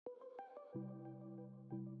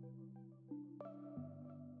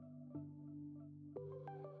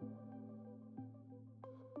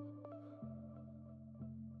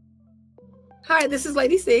Hi, this is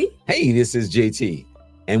Lady C. Hey, this is JT,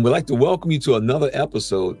 and we'd like to welcome you to another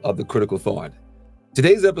episode of The Critical Thought.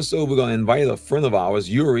 Today's episode, we're going to invite a friend of ours,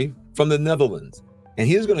 Youri, from the Netherlands, and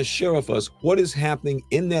he's going to share with us what is happening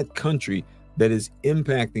in that country that is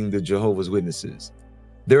impacting the Jehovah's Witnesses.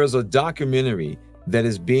 There is a documentary that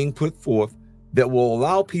is being put forth that will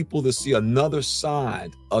allow people to see another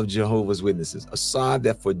side of Jehovah's Witnesses, a side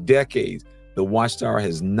that for decades the Watchtower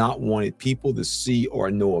has not wanted people to see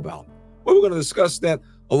or know about. Well, we're going to discuss that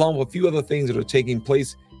along with a few other things that are taking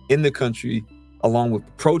place in the country, along with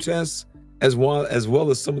protests, as well as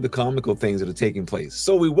some of the comical things that are taking place.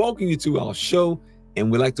 So we welcome you to our show,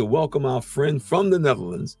 and we'd like to welcome our friend from the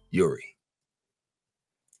Netherlands, Youri.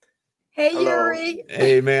 Hey, Hello. Youri.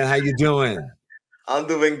 Hey, man, how you doing? I'm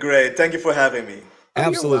doing great. Thank you for having me. Oh,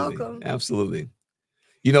 Absolutely. you're welcome. Absolutely.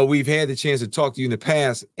 You know, we've had the chance to talk to you in the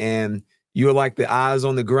past, and you're like the eyes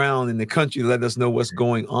on the ground in the country, let us know what's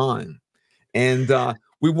going on. And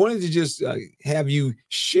we wanted to just have you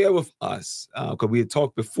share with us, because we had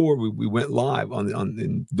talked before we went live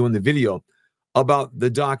doing the video about the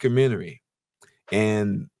documentary.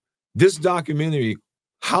 And this documentary,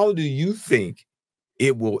 how do you think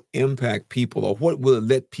it will impact people, or what will it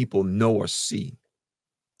let people know or see?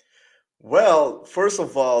 Well, first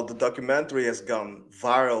of all, the documentary has gone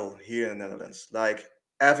viral here in the Netherlands. Like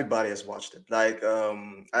everybody has watched it. Like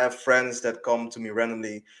I have friends that come to me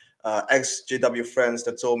randomly, ex-JW friends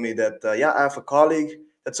that told me that yeah, I have a colleague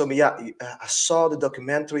that told me, yeah, I saw the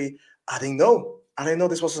documentary. I didn't know. I didn't know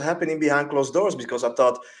this was happening behind closed doors because I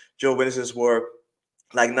thought Jehovah's Witnesses were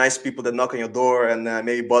like nice people that knock on your door and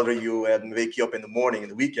maybe bother you and wake you up in the morning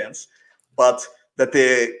and the weekends, but that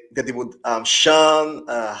they would shun,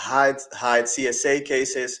 hide CSA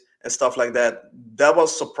cases and stuff like that. That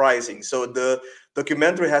was surprising. So the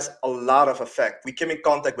documentary has a lot of effect. We came in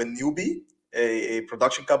contact with Newbie, a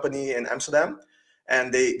production company in Amsterdam,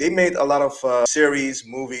 and they made a lot of series,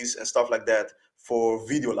 movies, and stuff like that for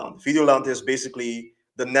Videoland. Videoland is basically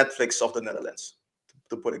the Netflix of the Netherlands,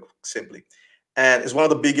 to put it simply, and it's one of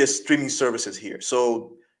the biggest streaming services here.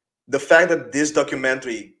 So the fact that this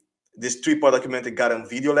three-part documentary got on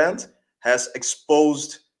Videoland has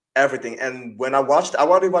exposed everything. And when I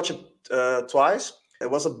already watched it twice. It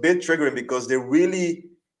was a bit triggering because they really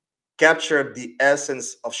captured the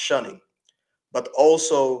essence of shunning, but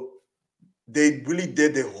also they really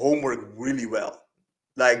did the homework really well.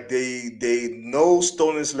 Like they no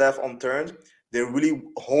stone is left unturned. They really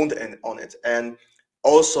honed in on it, and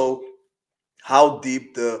also how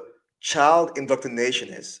deep the child indoctrination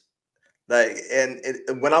is. Like, and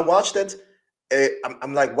when I watched it,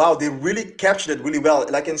 I'm like, wow, they really captured it really well.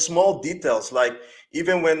 Like in small details, like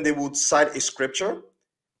even when they would cite a scripture,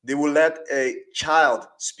 they will let a child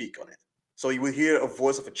speak on it. So you will hear a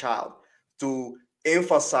voice of a child to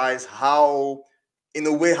emphasize how, in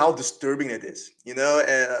a way, how disturbing it is.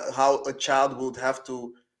 How a child would have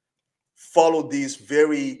to follow these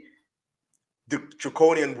very the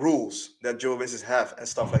draconian rules that Jehovah's Witnesses have and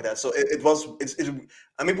stuff like that. So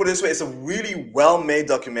I mean, put it this way, it's a really well-made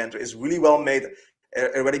documentary. It's really well made.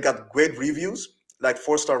 It already got great reviews, like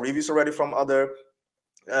 4-star reviews already from other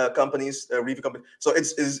companies, review companies. So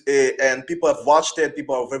and people have watched it.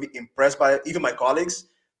 People are very impressed by it. Even my colleagues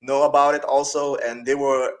know about it also, and they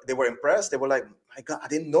were impressed. They were like, my God, I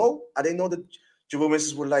didn't know that Jehovah's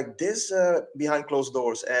Witnesses were like this behind closed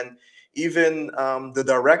doors. And even the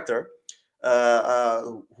director, by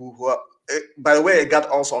the way, it got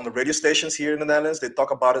also on the radio stations here in the Netherlands. They talk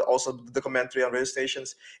about it also, the documentary on radio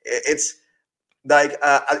stations. It's like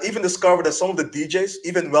I even discovered that some of the DJs,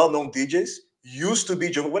 even well-known DJs, used to be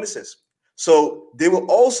Jehovah's Witnesses. So they will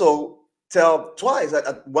also tell twice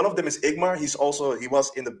that one of them is Igmar. He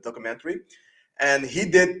was in the documentary, and he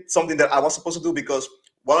did something that I was supposed to do, because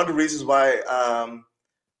one of the reasons why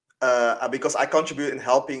because I contribute in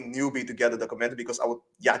helping Newbie to get the documentary, because I would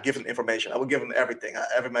give them information. I would give them everything,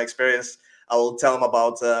 every my experience. I will tell them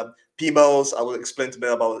about PMOs. I will explain to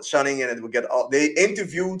them about shunning, and it will get all. They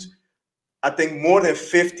interviewed, I think, more than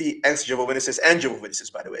 50 ex-Jehovah's Witnesses and Jehovah's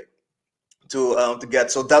Witnesses, by the way, to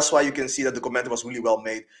get. So that's why you can see that the documentary was really well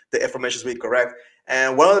made. The information is really correct.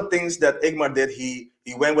 And one of the things that Igmar did, he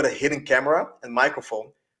went with a hidden camera and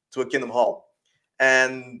microphone to a Kingdom Hall,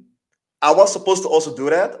 and I was supposed to also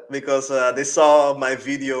do that because they saw my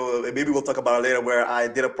video. Maybe we'll talk about it later, where I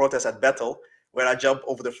did a protest at Bethel, where I jumped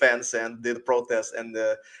over the fence and did a protest. And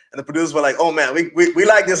the producers were like, "Oh man, we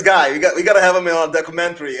like this guy. We got to have him in our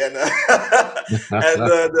documentary." And and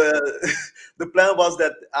the plan was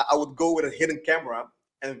that I would go with a hidden camera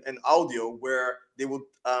and audio, where they would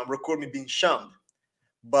record me being shunned.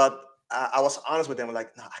 But I was honest with them,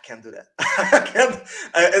 like, no, I can't do that. I can't.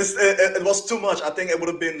 It was too much. I think it would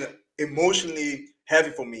have been emotionally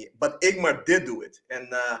heavy for me. But Igmar did do it,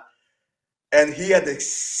 and he had the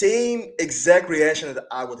same exact reaction that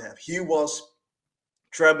I would have. He was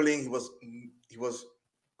trembling. He was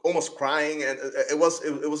almost crying, and it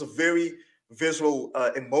was a very visual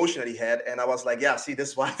emotion that he had. And I was like, yeah, see, this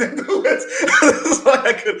is why I didn't do it. This is why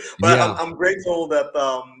I could. But Yeah. I'm grateful that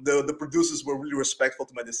the producers were really respectful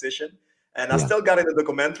to my decision. And I Yeah. still got in the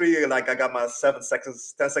documentary. Like, I got my 7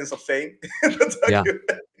 seconds, 10 seconds of fame in the Yeah.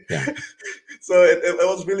 documentary. Yeah. So it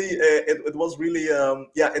was really it was really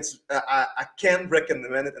yeah, it's I can't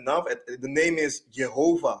recommend it enough. The name is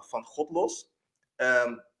Jehovah van God los.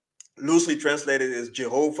 Loosely translated is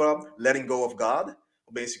Jehovah, letting go of God,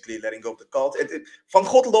 basically letting go of the cult. Van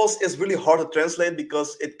God los is really hard to translate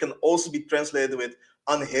because it can also be translated with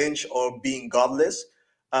unhinged or being godless.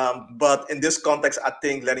 But in this context, I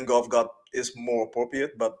think letting go of God is more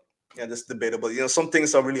appropriate. But yeah, that's debatable. You know, some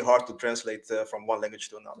things are really hard to translate from one language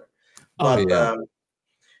to another. Oh, But yeah.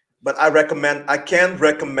 but I can't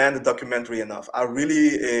recommend the documentary enough. I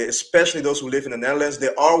really, especially those who live in the Netherlands,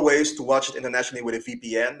 there are ways to watch it internationally with a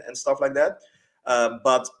VPN and stuff like that.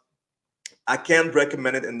 But I can't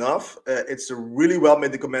recommend it enough. It's a really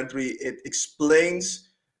well-made documentary. It explains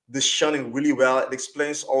the shunning really well. It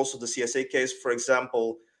explains also the CSA case, for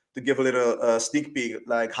example, to give a little sneak peek,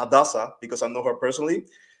 like Hadassah, because I know her personally.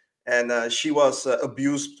 And she was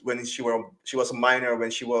abused when she was a minor,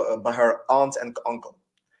 when she was by her aunt and uncle,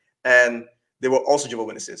 and they were also Jehovah's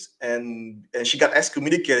Witnesses, and she got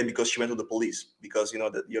excommunicated because she went to the police, because you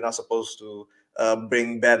know that you're not supposed to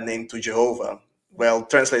bring bad name to Jehovah. Well,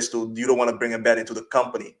 translates to you don't want to bring a bad name to the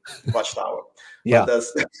company, Watchtower. Yeah. But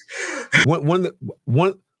that's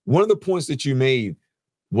one of the points that you made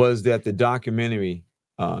was that the documentary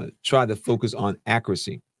tried to focus on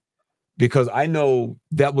accuracy, because I know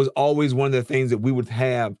that was always one of the things that we would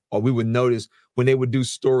have, or we would notice when they would do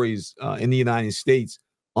stories in the United States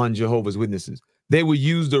on Jehovah's Witnesses. They would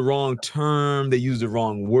use the wrong term, they use the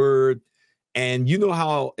wrong word. And you know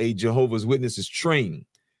how a Jehovah's Witness is trained.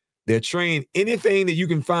 They're trained, anything that you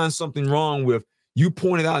can find something wrong with, you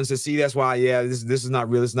point it out and say, see, that's why, yeah, this is not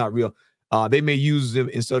real, it's not real. They may use them,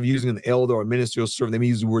 instead of using an elder or a ministerial servant, they may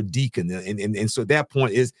use the word deacon. And so that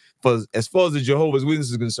point is, as far as the Jehovah's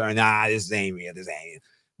Witnesses is concerned, this ain't real, this ain't real.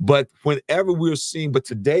 But whenever we're seeing, but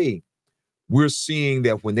today, we're seeing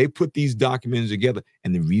that when they put these documents together,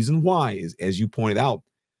 and the reason why is, as you pointed out,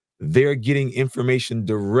 they're getting information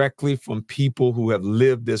directly from people who have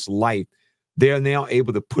lived this life. They're now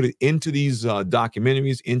able to put it into these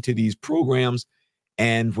documentaries, into these programs,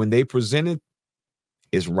 and when they present it,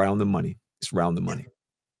 it's right on the money. It's right on the money.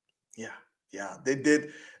 Yeah, they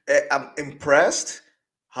did. I'm impressed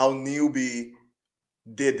how Newbie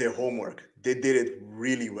did their homework. They did it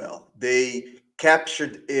really well. They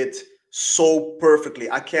captured it so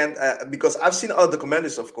perfectly. I can't because I've seen other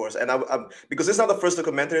documentaries, of course, and because it's not the first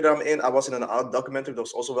documentary that I'm in. I was in another documentary that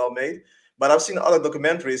was also well made, but I've seen other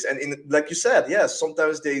documentaries, and like you said, yes,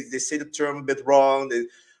 sometimes they say the term a bit wrong.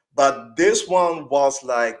 But this one was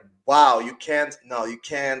like, wow, you can't.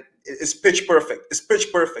 It's pitch perfect. It's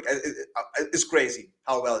pitch perfect. It's crazy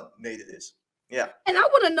how well made it is. Yeah. And I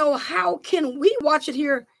want to know, how can we watch it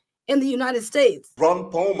here in the United States?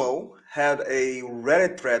 Ron Pomo had a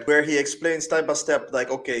Reddit thread where he explains step by step,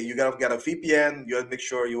 like, okay, you gotta get a VPN, you gotta make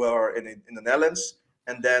sure you are in the Netherlands,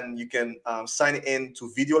 and then you can sign in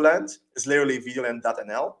to Videoland. It's literally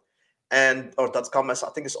videoland.nl or .com, I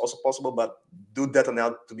think it's also possible, but do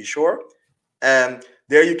 .nl to be sure. And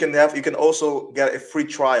there you can also get a free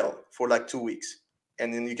trial for like 2 weeks,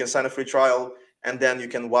 and then you can sign a free trial, and then you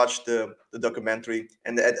can watch the documentary.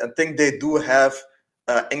 And I think they do have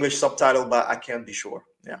English subtitle, but I can't be sure.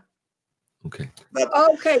 Yeah. Okay.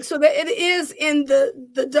 Okay, so that it is in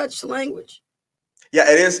the Dutch language.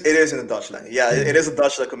 Yeah, it is. It is in the Dutch language. Yeah, it is a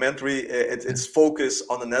Dutch documentary. It's focused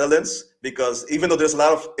on the Netherlands, because even though there's a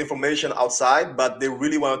lot of information outside, but they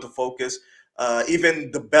really wanted to focus.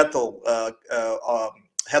 Even the battle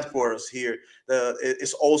headquarters here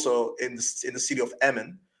is also in the city of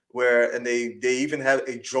Emmen, and they even have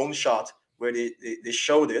a drone shot where they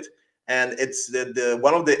showed it. And it's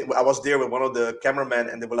I was there with one of the cameramen,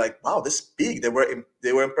 and they were like, wow, this is big. They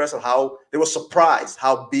were impressed at how, they were surprised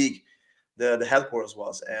how big the headquarters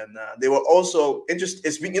was. And they were also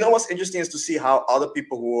interested. You know what's interesting is to see how other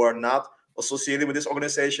people who are not associated with this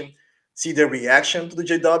organization see their reaction to the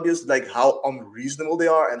JWs, like how unreasonable they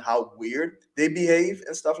are and how weird they behave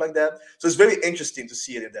and stuff like that. So it's very interesting to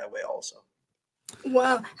see it in that way also.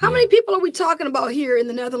 Wow. How many people are we talking about here in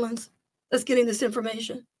the Netherlands that's getting this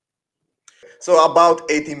information? So about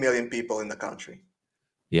 80 million people in the country.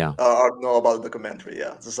 Yeah. Know about the documentary.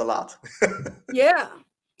 Yeah, there's a lot. Yeah.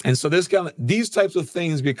 And so these types of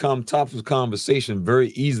things become topics of conversation very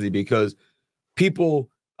easily because people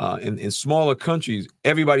in smaller countries,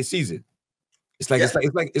 everybody sees it. It's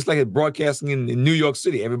like broadcasting in New York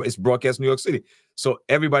City. It's broadcast in New York City. So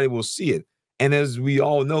everybody will see it. And as we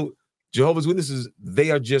all know, Jehovah's Witnesses,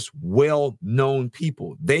 they are just well-known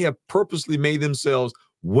people. They have purposely made themselves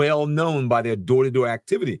well-known by their door-to-door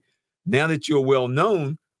activity. Now that you're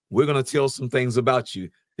well-known, we're going to tell some things about you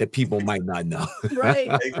that people might not know. Right.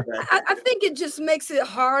 I think it just makes it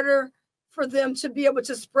harder for them to be able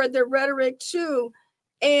to spread their rhetoric too.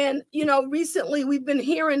 And, you know, recently we've been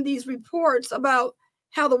hearing these reports about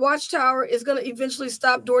how the Watchtower is going to eventually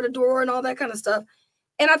stop door to door and all that kind of stuff.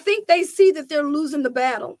 And I think they see that they're losing the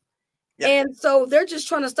battle. Yeah. And so they're just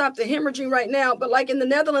trying to stop the hemorrhaging right now. But like in the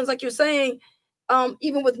Netherlands, like you're saying,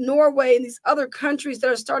 even with Norway and these other countries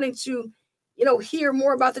that are starting to, you know, hear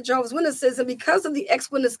more about the Jehovah's Witnesses, and because of the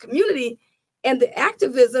ex-witness community and the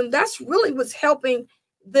activism, that's really what's helping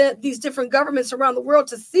these different governments around the world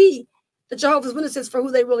to see the Jehovah's Witnesses for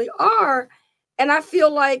who they really are. And I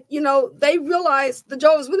feel like, you know, they realize, the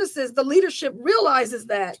Jehovah's Witnesses, the leadership realizes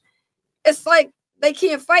that it's like they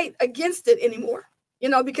can't fight against it anymore, you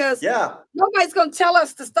know, because nobody's going to tell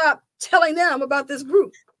us to stop telling them about this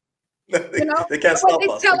group. You know, they can't stop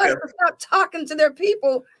us. They tell us to stop talking to their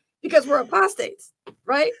people because we're apostates,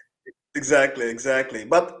 right? Exactly.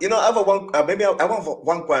 But you know, I have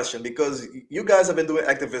one question, because you guys have been doing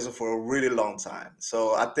activism for a really long time.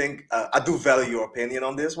 So I think I do value your opinion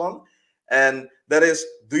on this one, and that is,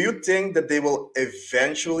 do you think that they will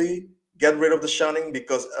eventually get rid of the shunning?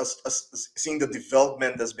 Because as seeing the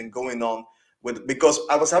development that's been going on because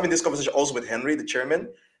I was having this conversation also with Henry, the chairman,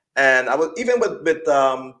 and I was even with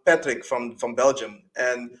Patrick from Belgium,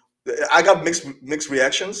 and I got mixed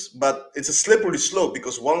reactions, but it's a slippery slope,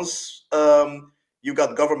 because once you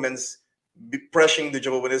got governments pressuring the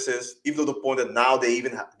Jehovah's Witnesses, even to the point that now they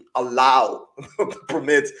even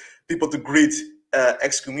permit people to greet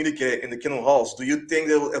excommunicate in the kingdom halls. Do you think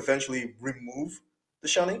they will eventually remove the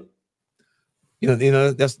shunning? You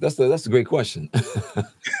know, that's a great question.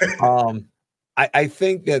 I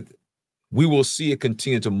think that we will see it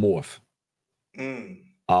continue to morph.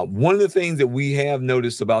 One of the things that we have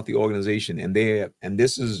noticed about the organization, and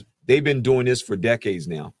they've been doing this for decades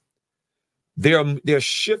now, they're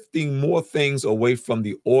shifting more things away from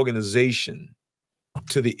the organization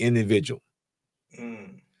to the individual.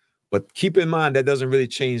 But keep in mind, that doesn't really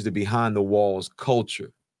change the behind the walls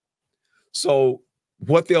culture. So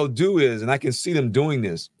what they'll do is, and I can see them doing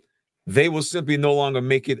this, they will simply no longer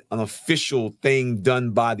make it an official thing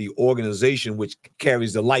done by the organization which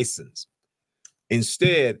carries the license.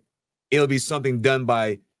 Instead, it'll be something done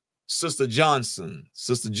by Sister Johnson,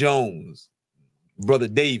 Sister Jones, Brother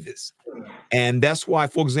Davis. And that's why,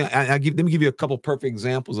 for example, let me give you a couple perfect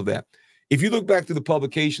examples of that. If you look back to the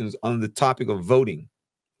publications on the topic of voting,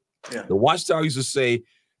 the Watchtower used to say,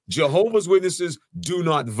 Jehovah's Witnesses do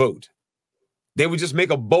not vote. They would just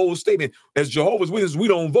make a bold statement. As Jehovah's Witnesses, we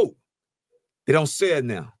don't vote. They don't say it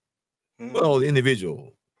now. Well, the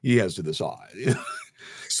individual, he has to decide.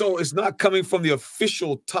 So it's not coming from the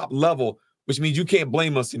official top level, which means you can't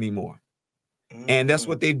blame us anymore. And that's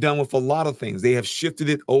what they've done with a lot of things. They have shifted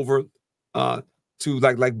it over to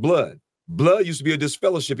like blood. Blood used to be a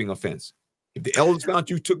disfellowshipping offense. If the elders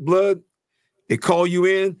found you took blood, they call you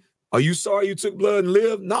in. Are you sorry you took blood and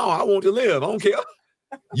lived? No, I want to live. I don't care.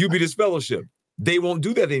 You be disfellowship. They won't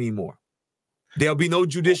do that anymore. There'll be no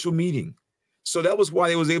judicial meeting. So that was why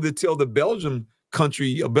they was able to tell the Belgium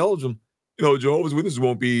country of Belgium, you know, Jehovah's Witnesses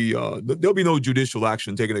won't be, there'll be no judicial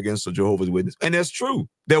action taken against a Jehovah's Witness. And that's true.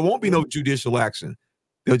 There won't be no judicial action.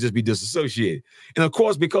 They'll just be disassociated. And of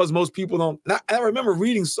course, because most people don't, I remember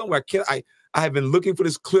reading somewhere, I have been looking for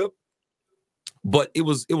this clip, but it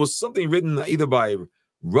was something written either by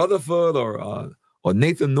Rutherford or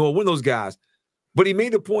Nathan Noor, one of those guys. But he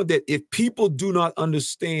made the point that if people do not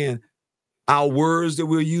understand our words that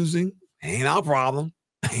we're using, ain't our problem.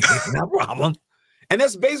 Ain't our problem. And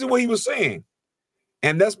that's basically what he was saying.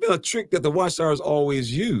 And that's been a trick that the Watchtowers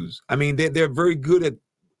always use. I mean, they're very good at,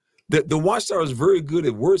 the Watchtower is very good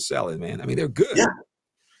at word salad, man. I mean, they're good.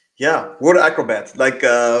 Yeah, word acrobats. Like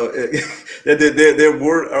they're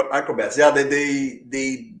word acrobats. Yeah,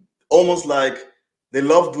 they almost like they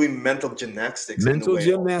love doing mental gymnastics. Mental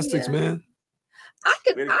gymnastics, man. I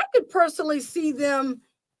could personally see them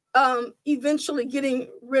eventually getting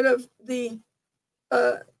rid of the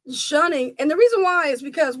shunning, and the reason why is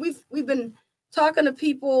because we've been talking to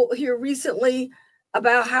people here recently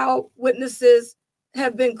about how witnesses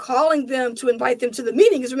have been calling them to invite them to the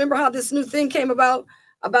meetings. Remember how this new thing came about,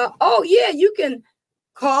 oh yeah, you can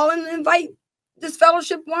call and invite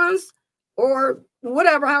disfellowship ones or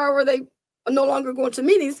whatever, however they are no longer going to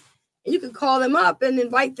meetings, and you can call them up and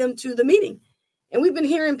invite them to the meeting. And we've been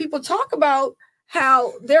hearing people talk about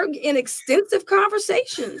how they're in extensive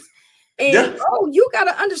conversations. And oh, you got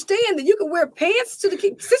to understand that you can wear pants to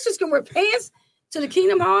the sisters can wear pants to the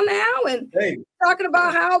Kingdom Hall now, and talking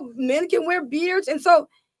about how men can wear beards. And so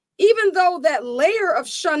even though that layer of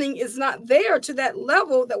shunning is not there to that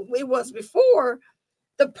level that it was before,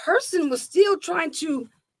 the person was still trying to,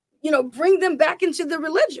 bring them back into the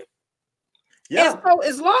religion. Yeah. And so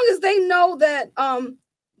as long as they know that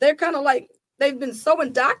they're kind of like, they've been so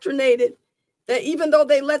indoctrinated that even though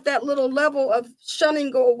they let that little level of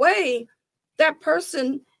shunning go away, that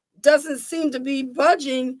person doesn't seem to be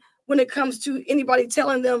budging when it comes to anybody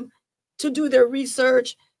telling them to do their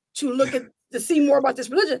research, to look at, to see more about this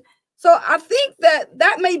religion. So I think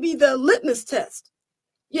that may be the litmus test.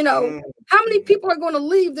 How many people are going to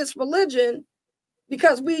leave this religion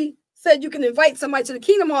because we said you can invite somebody to the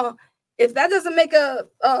Kingdom Hall? If that doesn't make a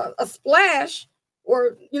splash,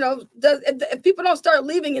 or if people don't start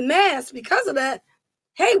leaving in mass because of that,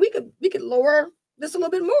 hey, we could lower this a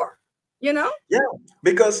little bit more. Yeah,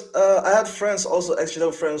 because I had friends, also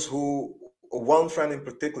EXJW friends, who, one friend in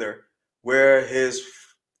particular, where his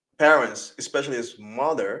parents, especially his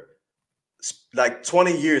mother, like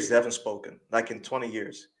 20 years they haven't spoken, like in 20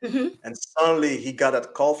 years. And suddenly he got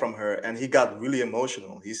that call from her and he got really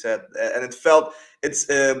emotional. He said, and it's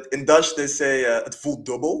in Dutch they say het voelt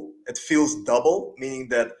dubbel. It feels double, meaning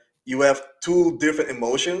that you have two different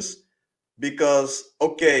emotions because,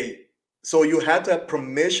 okay, so you had to have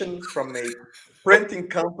permission from a printing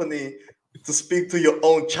company to speak to your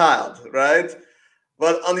own child, right?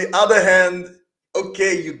 But on the other hand,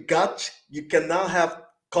 okay, you can now have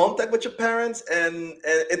contact with your parents, and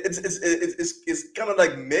it's kind of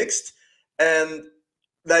like mixed. And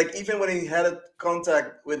like even when he had a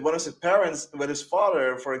contact with one of his parents, with his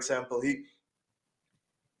father, for example, they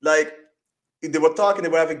were talking, they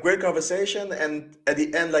were having great conversation, and at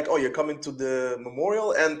the end, like, oh, you're coming to the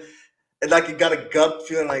memorial, and like you got a gut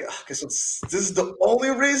feeling like, okay, so this is the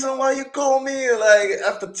only reason why you call me, like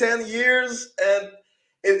after 10 years, and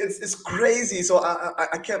it's crazy. So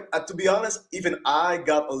I can't, to be honest, even I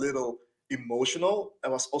got a little emotional. I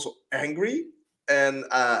was also angry, and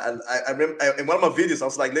I remember in one of my videos I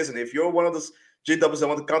was like, listen, if you're one of those JWs that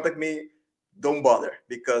want to contact me, don't bother,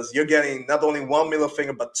 because you're getting not only one middle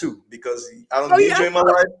finger but two, because I don't need you in my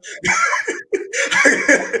life.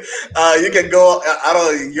 You can go. I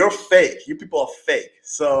don't. You're fake. You people are fake.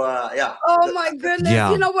 So yeah. Oh my goodness.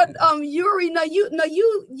 Yeah. You know what, Youri?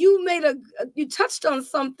 You touched on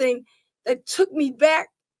something that took me back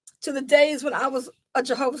to the days when I was a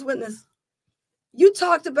Jehovah's Witness. You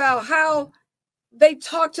talked about how they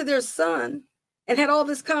talked to their son and had all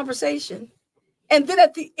this conversation, and then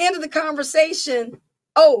at the end of the conversation,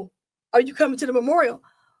 oh, are you coming to the memorial?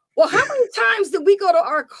 Well, how many times did we go to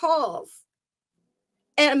our calls?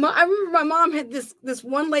 And I remember my mom had this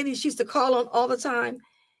one lady she used to call on all the time.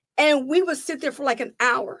 And we would sit there for like an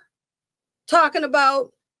hour talking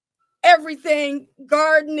about everything,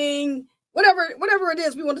 gardening, whatever it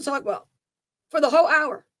is we want to talk about for the whole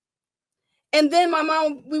hour. And then my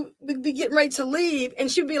mom, we'd be getting ready to leave,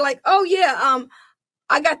 and she'd be like, oh yeah,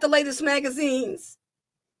 I got the latest magazines.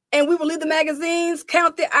 And we would leave the magazines,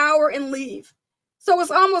 count the hour, and leave. So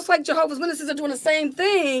it's almost like Jehovah's Witnesses are doing the same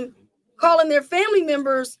thing, calling their family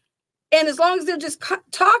members. And as long as they're just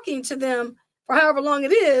talking to them for however long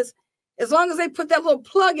it is, as long as they put that little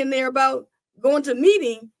plug in there about going to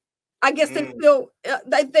meeting, I guess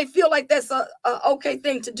they feel like that's a okay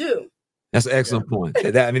thing to do. That's an excellent point.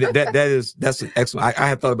 That's an excellent. I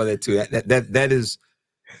have thought about that too. That is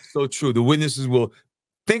so true. The witnesses will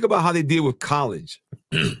think about how they deal with college.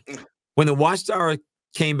 When the Watchtower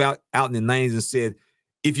came out in the 90s and said,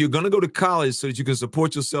 if you're going to go to college so that you can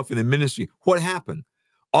support yourself in the ministry, what happened?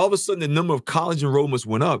 All of a sudden, the number of college enrollments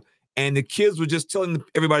went up, and the kids were just telling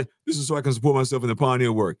everybody, this is so I can support myself in the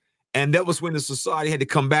pioneer work. And that was when the society had to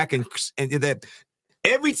come back and that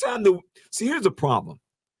every time see, here's the problem.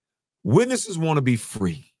 Witnesses want to be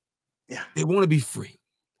free. Yeah. They want to be free.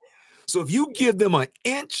 So if you give them an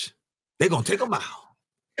inch, they're going to take a mile.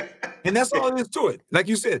 And that's all there is to it. Like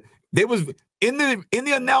you said, there was in the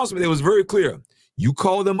announcement, it was very clear. You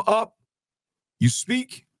call them up, you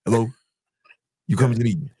speak, hello, you come to the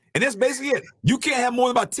meeting. And that's basically it. You can't have more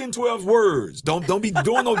than about 10, 12 words. Don't be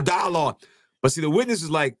doing no dialogue. But see, the witness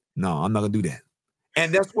is like, no, I'm not going to do that.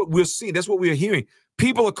 And that's what we're seeing. That's what we're hearing.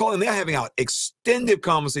 People are calling, they're having out extended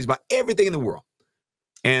conversations about everything in the world.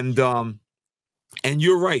 And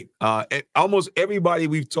you're right. Almost everybody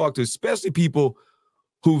we've talked to, especially people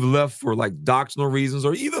who've left for like doctrinal reasons,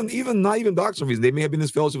 or even not even doctrinal reasons. They may have been in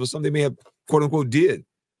this fellowship or something they may have quote unquote did.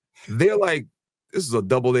 They're like, this is a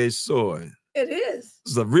double-edged sword. It is.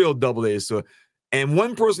 This is a real double-edged sword. And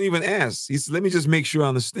one person even asked, he said, let me just make sure I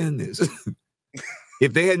understand this.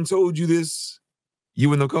 If they hadn't told you this, you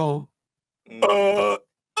wouldn't have called? Oh,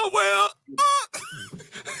 well.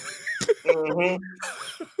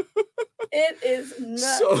 It is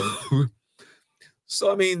nuts.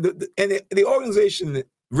 So I mean, the organization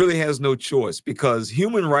really has no choice, because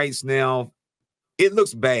human rights now, it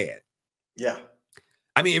looks bad. Yeah.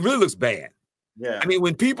 I mean, it really looks bad. Yeah. I mean,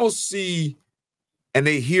 when people see and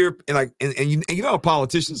they hear, and you know how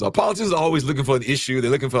politicians are. Politicians are always looking for an issue. They're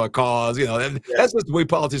looking for a cause, you know, and that's just the way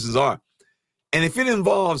politicians are. And if it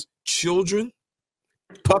involves children,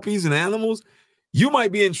 puppies, and animals, you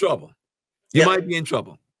might be in trouble. You might be in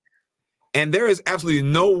trouble. And there is absolutely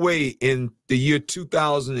no way in the year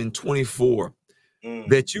 2024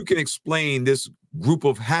 that you can explain this group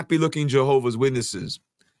of happy-looking Jehovah's Witnesses.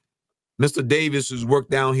 Mr. Davis, who's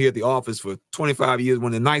worked down here at the office for 25 years,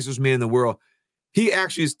 one of the nicest men in the world, he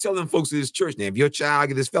actually is telling folks at his church, now, if your child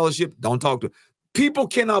get this fellowship, don't talk to him. People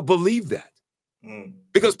cannot believe that.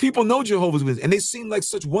 Because people know Jehovah's Witnesses, and they seem like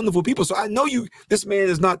such wonderful people. So I know this man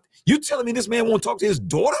is not, you telling me this man won't talk to his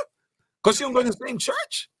daughter because she don't go to the same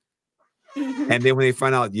church? And then when they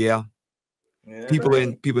find out, people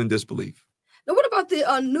in disbelief. Now, what about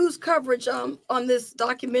the news coverage on this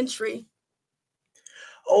documentary?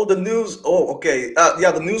 Oh, the news. Oh, okay.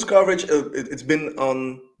 Yeah, the news coverage. It's been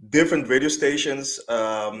on different radio stations,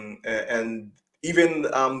 and even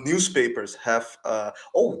newspapers have.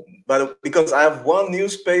 But because I have one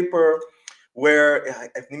newspaper where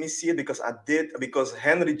let me see it, because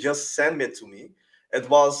Henry just sent it to me. It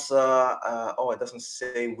was it doesn't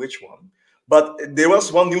say which one, but there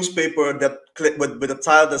was one newspaper that with a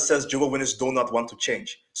title that says Jehovah's Witnesses do not want to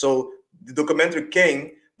change. So the documentary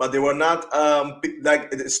came, but they were not like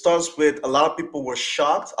it starts with a lot of people were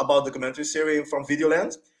shocked about the documentary series from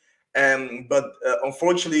Videoland, but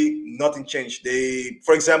unfortunately nothing changed.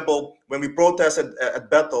 For example, when we protested at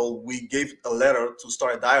Bethel, we gave a letter to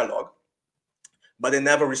start a dialogue, but they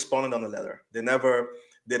never responded on the letter. They never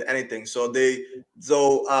did anything. So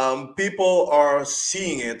people are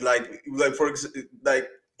seeing it, like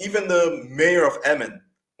even the mayor of Emmen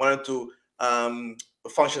wanted to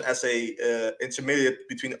function as a intermediate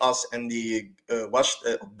between us and the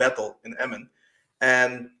Bethel in Emmen,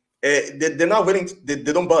 and they're not willing. They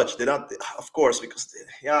don't budge. They're not, of course, because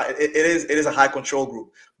it is a high control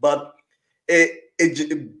group, but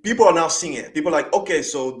people are now seeing it. People are like, okay,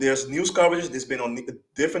 so there's news coverage. There's been on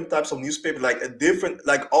different types of newspaper,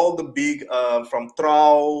 like all the big from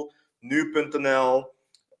Trouw, Nu.nl.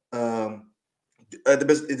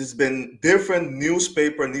 It has been different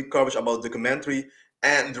newspaper news coverage about the documentary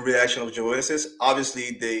and the reaction of Jehovah's Witnesses.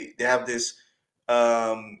 Obviously, they have this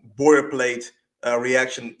boilerplate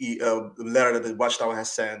reaction letter that the Watchtower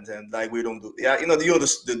has sent, and like we don't do,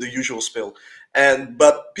 the usual spill.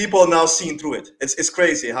 But people are now seeing through it. It's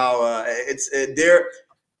crazy how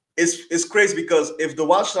it's crazy, because if the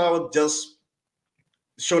Watchtower just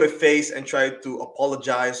showed a face and tried to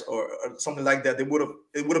apologize or something like that, it would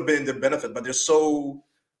have been in their benefit. But they're so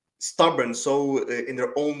stubborn, so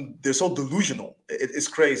they're so delusional. It's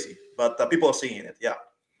crazy. But people are seeing it. Yeah.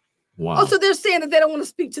 Wow. Oh, so they're saying that they don't want to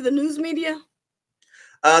speak to the news media?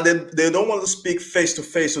 They don't want to speak face to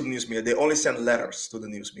face with the news media. They only send letters to the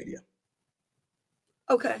news media.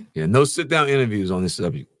 Okay. Yeah, no sit-down interviews on this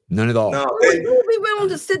subject. None at all. No, would you be willing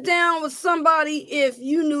to sit down with somebody if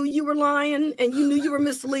you knew you were lying and you knew you were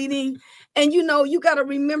misleading? And you got to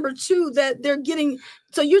remember too that they're getting.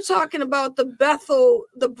 So you're talking about the Bethel,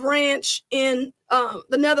 the branch in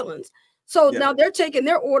the Netherlands. So now they're taking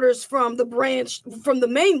their orders from the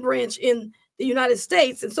main branch in the United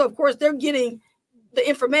States, and so of course they're getting the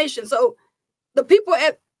information. So the people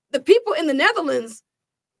in the Netherlands,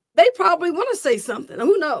 they probably want to say something.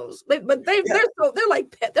 Who knows? They're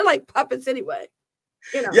like puppets anyway.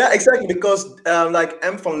 Yeah, exactly. Because like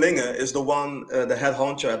M. van Lingen is the one, the head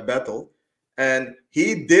honcho at Bethel, and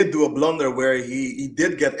he did do a blunder where he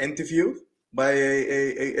did get interviewed by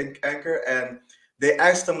a anchor, and they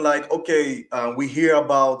asked him like, okay, we hear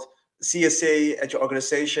about CSA at your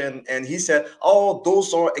organization, and he said, oh,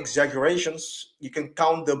 those are exaggerations. You can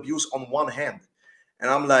count the abuse on one hand. And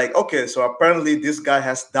I'm like, okay, so apparently this guy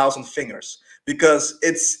has 1,000 fingers, because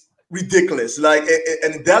it's ridiculous. Like,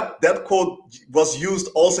 and that quote was used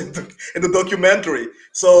also in the documentary.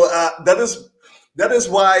 So that is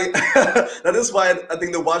why I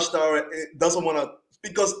think the Watchtower doesn't want to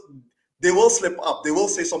because they will slip up. They will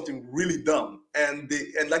say something really dumb, and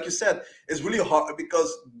like you said, it's really hard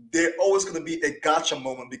because they're always going to be a gotcha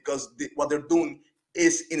moment because what they're doing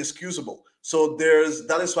is inexcusable. So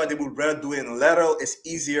that is why they would rather do it in a letter. It's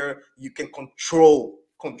easier. You can control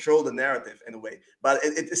the narrative in a way, but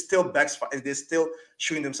it still backfire. They're still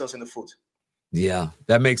shooting themselves in the foot. Yeah,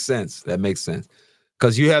 that makes sense. That makes sense.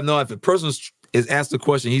 Because you have no, if a person is asked a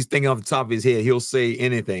question, he's thinking off the top of his head, he'll say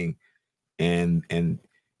anything. And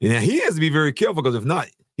you know, he has to be very careful because if not,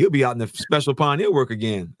 he'll be out in the special pioneer work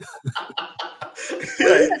again.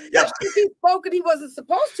 Yeah. He spoke and he wasn't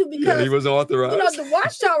supposed to because he wasn't authorized. You know, the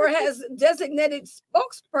Watchtower has designated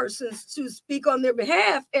spokespersons to speak on their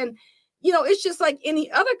behalf. And, you know, it's just like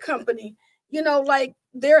any other company, you know, like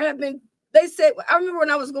there have been, they said, I remember when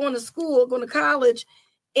I was going to college,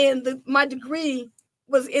 and my degree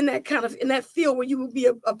was in that field where you would be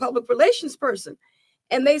a public relations person.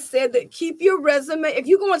 And they said that keep your resume, if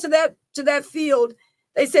you go into that field,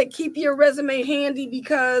 they said keep your resume handy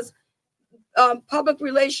because public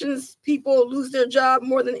relations people lose their job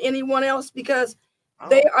more than anyone else because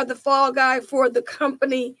they are the fall guy for the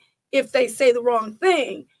company if they say the wrong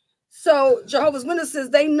thing. So Jehovah's Witnesses,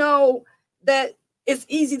 they know that it's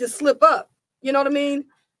easy to slip up. You know what I mean?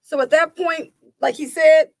 So at that point, like he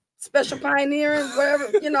said, special pioneering, whatever,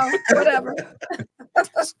 you know, whatever.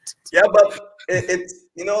 Yeah, but it's,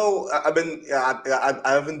 you know, I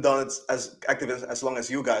haven't done it as activist as long as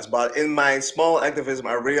you guys, but in my small activism,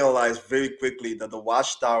 I realized very quickly that the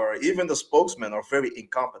Watchtower, even the spokesmen, are very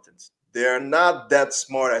incompetent. They're not that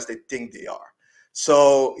smart as they think they are.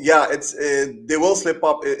 So yeah, they will slip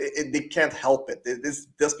up. They can't help it. It's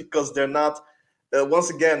just because they're not. Once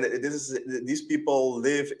again, these people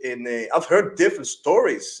live in a. I've heard different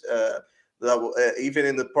stories. Even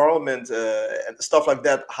in the parliament and stuff like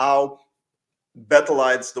that, how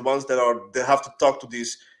Bethelites, the ones they have to talk to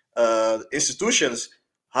these institutions,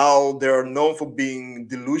 how they're known for being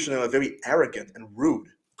delusional and very arrogant and rude.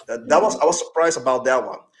 I was surprised about that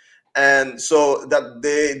one, and so that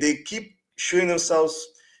they keep shooting themselves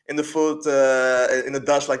in the foot in the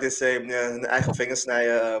Dutch, like they say, in eigen vingers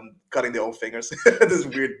snijden, cutting their own fingers. This is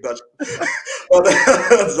weird Dutch.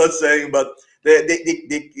 That's not saying, but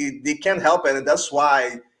they can't help it, and that's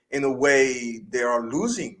why, in a way, they are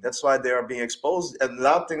losing. That's why they are being exposed, and a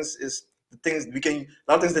lot of things a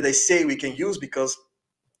lot of things that they say we can use because,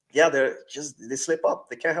 yeah, they slip up.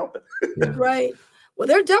 They can't help it. Yeah. Right. Well,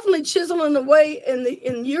 they're definitely chiseling away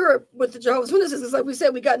in Europe with the Jehovah's Witnesses. It's like we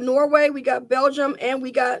said, we got Norway, we got Belgium, and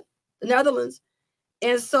we got the Netherlands.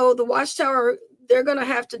 And so the Watchtower, they're going to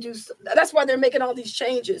have to do. That's why they're making all these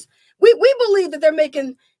changes. We believe that they're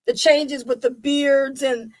making the changes with the beards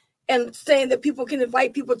and saying that people can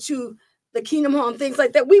invite people to the Kingdom Hall and things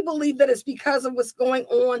like that. We believe that it's because of what's going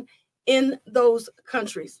on in those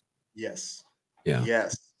countries. Yes. Yeah.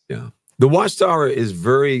 Yes. Yeah. The Watchtower is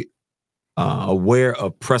very aware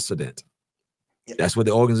of precedent. Yeah. That's what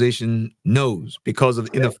the organization knows because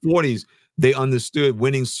in the 40s, they understood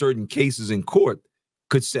winning certain cases in court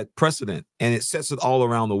could set precedent, and it sets it all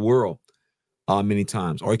around the world many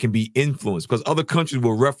times, or it can be influenced because other countries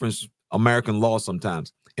will reference American law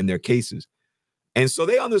sometimes in their cases. And so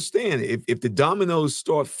they understand if the dominoes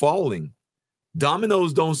start falling,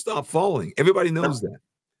 dominoes don't stop falling. Everybody knows that.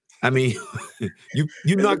 I mean,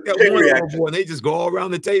 you knock that one over, boy, and they just go all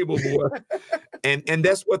around the table, boy. and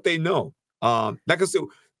that's what they know. Like I said,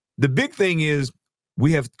 the big thing is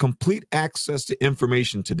we have complete access to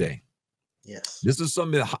information today. Yes. This is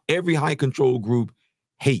something that every high control group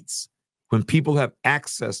hates, when people have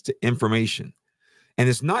access to information. And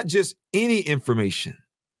it's not just any information.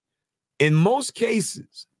 In most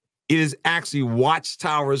cases, it is actually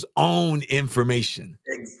Watchtower's own information.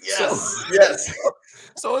 Yes. Yes.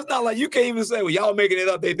 So it's not like you can't even say, well, y'all making it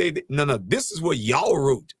up. No, this is what y'all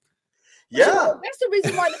wrote. Yeah. You know, that's the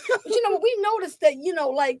reason why, you know, we noticed that, you know,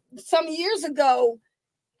 like some years ago,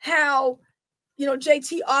 how, you know,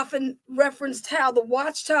 JT often referenced how the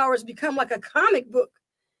Watchtower has become like a comic book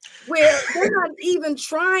where they're not even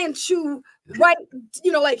trying to write,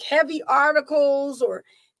 you know, like heavy articles or,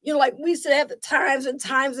 you know, like we used to have the Times and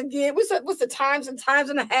Times again. We said, what's the Times and Times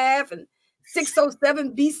and a half and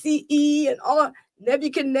 607 BCE and all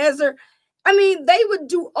Nebuchadnezzar. I mean, they would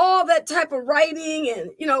do all that type of writing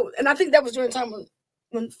and, you know, and I think that was during the time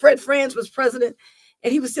when Fred Franz was president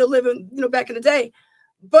and he was still living, you know, back in the day.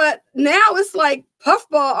 But now it's like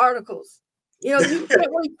puffball articles. You know, you can't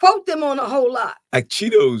really quote them on a whole lot. Like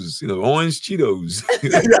Cheetos, you know, orange Cheetos.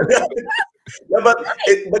 Yeah, but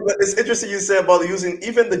it's interesting you say about using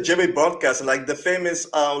even the Jimmy broadcast, like the famous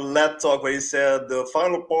lab talk where he said the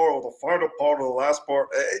final part or the final part or the last part.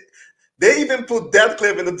 They even put that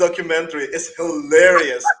clip in the documentary. It's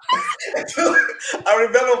hilarious. I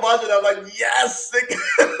remember watching it. I'm like, yes!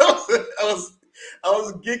 I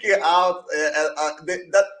was geeking out.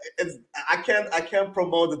 I can't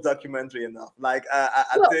promote the documentary enough. Like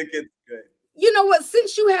I Well, think it's great. you know what?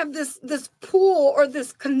 Since you have this pull or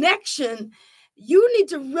this connection, you need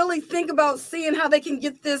to really think about seeing how they can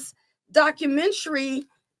get this documentary,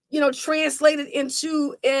 translated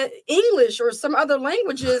into English or some other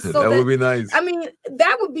languages. So that would be nice. I mean,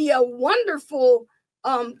 that would be a wonderful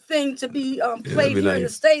thing to be played here in the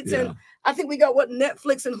States. And I think we got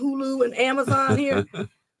Netflix and Hulu and Amazon here.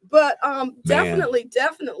 But definitely.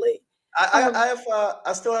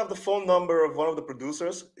 I still have the phone number of one of the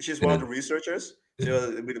producers. She's one of the researchers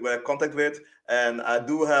we're in contact with, and I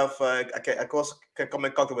do have I can come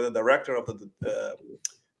in contact with the director of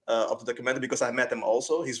the documentary because I met him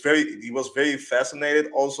also. He was very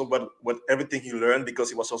fascinated also with everything he learned, because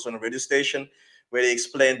he was also on a radio station where he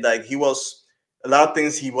explained like a lot of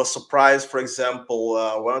things he was surprised. For example,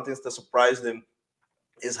 one of the things that surprised him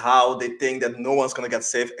is how they think that no one's gonna get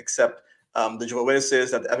saved except the Jehovah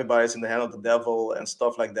Witnesses, that everybody's in the hand of the devil and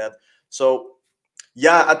stuff like that. So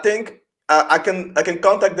yeah, I think I can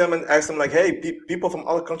contact them and ask them like, hey, people from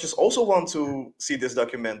other countries also want to see this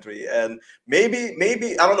documentary, and maybe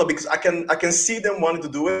I don't know, because I can see them wanting to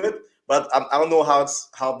do it, but I don't know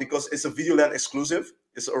how because it's a Videoland exclusive.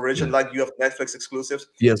 It's original, like you have Netflix exclusives.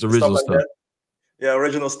 Yes, original stuff. Yeah,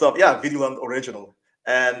 original stuff. Yeah, Videoland original,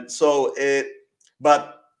 and so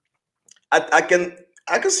but I can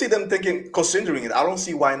see them considering it. I don't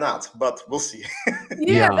see why not, but we'll see.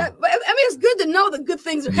 Yeah, I mean, it's good to know that good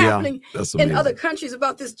things are happening in other countries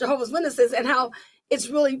about this Jehovah's Witnesses and how it's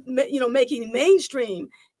really, making mainstream.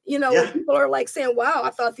 People are like saying, "Wow,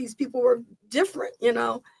 I thought these people were different,"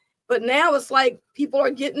 But now it's like people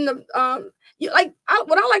are getting what I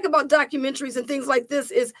like about documentaries and things like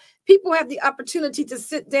this is people have the opportunity to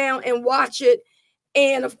sit down and watch it,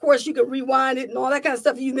 and of course you can rewind it and all that kind of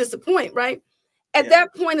stuff if you miss a point, right? At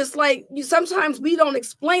that point, it's like sometimes we don't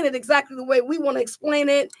explain it exactly the way we want to explain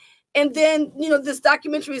it. And then, this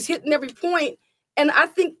documentary is hitting every point. And I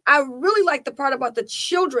think I really like the part about the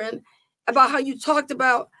children, about how you talked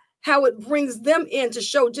about how it brings them in to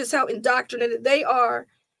show just how indoctrinated they are.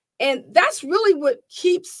 And that's really what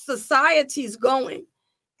keeps societies going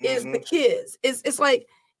is the kids. It's like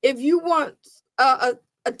if you want a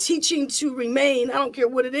teaching to remain, I don't care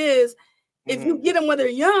what it is, if you get them when they're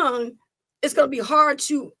young, it's going to be hard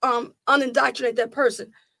to unindoctrinate that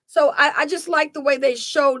person. So I just like the way they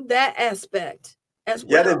showed that aspect as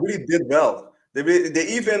well. Yeah, they really did well. They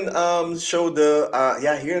even showed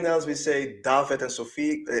here in Nels we say David and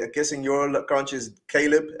Sophie. I guess in your country is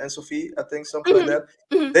Caleb and Sophie, I think, something like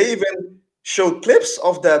that. They even showed clips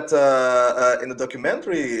of that in the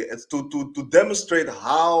documentary to demonstrate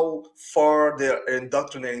how far they're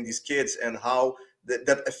indoctrinating these kids and how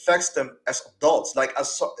that affects them as adults.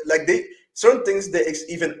 Certain things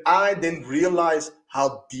even I didn't realize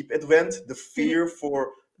how deep it went. The fear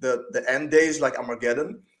for the end days, like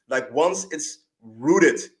Armageddon. Like once it's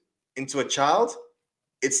rooted into a child,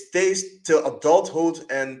 it stays till adulthood,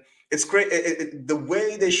 and it's great. The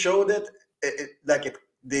way they showed it,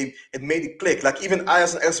 it made it click. Like even I,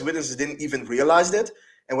 as an ex-witness, didn't even realize it,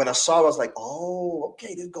 and when I saw, I was like, oh,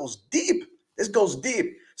 okay, this goes deep. This goes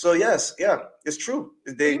deep. So yes, it's true.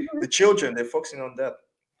 The children, they're focusing on that.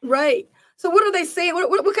 Right. So what are they saying?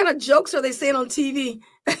 What kind of jokes are they saying on TV?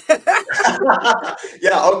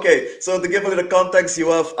 Yeah, okay. So to give a little context, you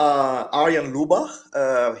have Arjen Lubach.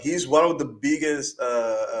 He's one of the biggest.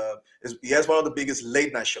 He has one of the biggest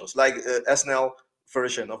late night shows, like SNL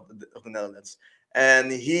version of the Netherlands.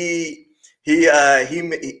 And he's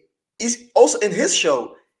also in his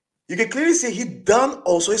show. You can clearly see he done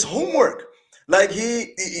also his homework. Like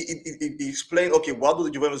he explained, okay, what do the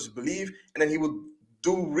Jehovah's believe, and then he would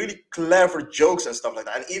do really clever jokes and stuff like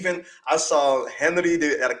that. And even I saw Henry,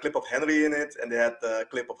 they had a clip of Henry in it, and they had a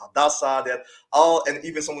clip of Hadassah, they had and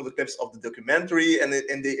even some of the clips of the documentary, and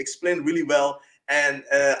they explained really well. And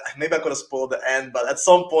maybe I could have spoiled the end, but at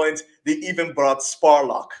some point they even brought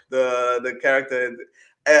Sparlock, the character.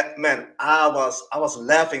 Man, I was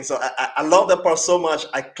laughing. So I love that part so much.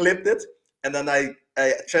 I clipped it, and then I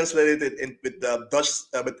translated it with the Dutch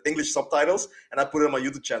with English subtitles, and I put it on my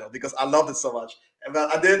YouTube channel because I loved it so much. And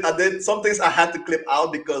I did some things I had to clip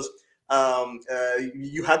out because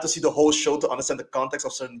you had to see the whole show to understand the context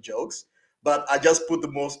of certain jokes. But I just put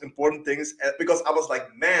the most important things because I was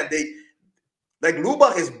like, man,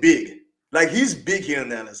 Lubach is big. Like he's big here in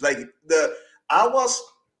the Netherlands. Like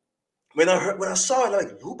when I saw it,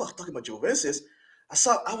 like Lubach talking about Jehovah's Witnesses,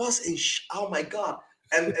 I was in oh my god.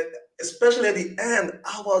 And especially at the end,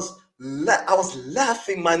 I was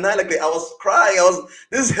laughing maniacally. I was crying.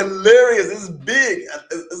 This is hilarious. This is big.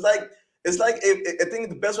 It's like if, I think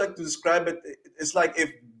the best way to describe it, it's like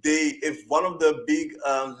if one of the big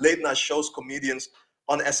late night shows comedians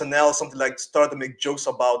on SNL something like started to make jokes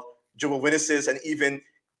about Jehovah's Witnesses and even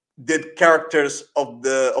did characters of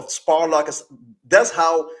Sparlock. That's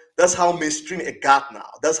how mainstream it got now.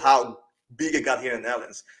 That's how big it got here in the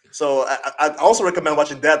Netherlands. So I also recommend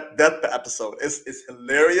watching that episode. It's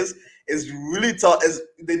hilarious. It's really tough.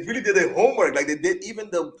 They really did their homework. Like they did even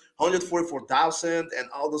the 144,000 and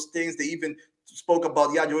all those things. They even spoke about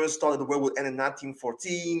Youri started the world in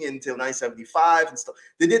 1914 until 1975 and stuff.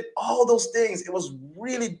 They did all those things. It was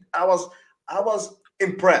really I was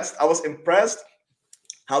impressed. I was impressed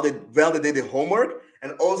how they did the homework,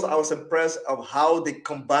 and also I was impressed of how they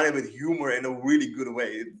combined it with humor in a really good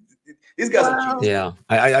way. These guys are genius. Yeah,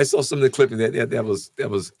 I saw some of the clipping that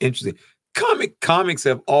was interesting. Comics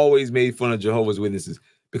have always made fun of Jehovah's Witnesses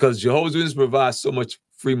because Jehovah's Witnesses provide so much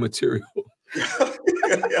free material.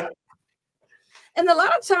 Yeah. And a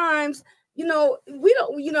lot of times, we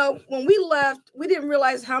don't, when we left, we didn't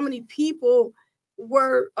realize how many people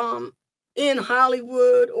were in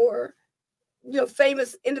Hollywood or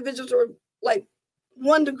famous individuals, or like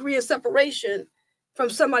 1 degree of separation from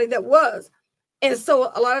somebody that was. And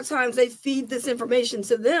so a lot of times they feed this information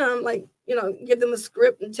to them, like, give them a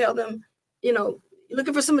script and tell them,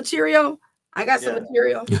 looking for some material, I got some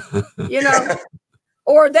material,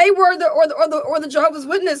 or they were the Jehovah's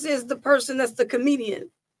Witness is the person that's the comedian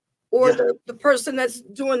or the person that's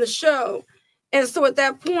doing the show. And so at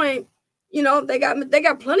that point, they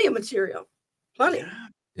got plenty of material, plenty.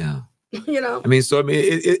 Yeah. It's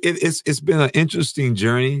been an interesting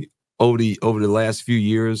journey over the last few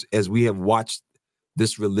years as we have watched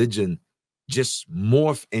this religion just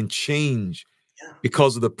morph and change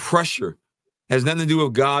because of the pressure. It has nothing to do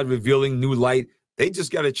with God revealing new light. They just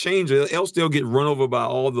got to change it, else they'll get run over by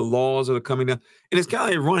all the laws that are coming down. And it's kind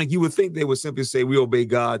of ironic. You would think they would simply say we obey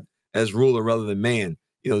God as ruler rather than man.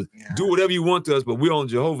 Do whatever you want to us, but we're on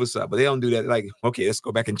Jehovah's side. But they don't do that. Like, okay, let's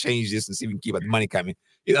go back and change this and see if we can keep the money coming.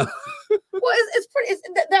 Well, it's pretty.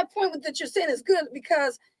 That point that you're saying is good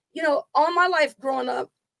because all my life growing up,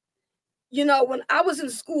 when I was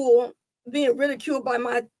in school being ridiculed by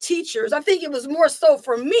my teachers, I think it was more so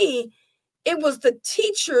for me. It was the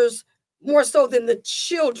teachers more so than the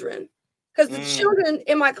children, because the children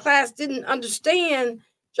in my class didn't understand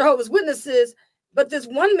Jehovah's Witnesses. But this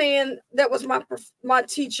one man that was my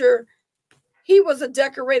teacher, he was a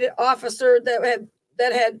decorated officer that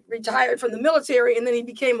had retired from the military, and then he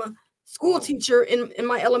became a school teacher in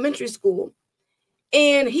my elementary school.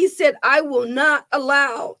 And he said, I will not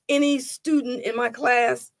allow any student in my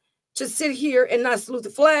class to sit here and not salute the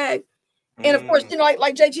flag. And of course,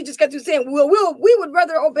 like JT just got through saying, we would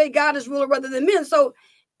rather obey God as ruler rather than men. So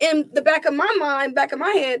in the back of my mind, back of my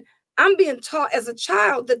head, I'm being taught as a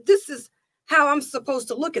child that this is how I'm supposed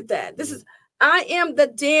to look at that. I am the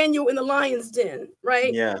Daniel in the lion's den,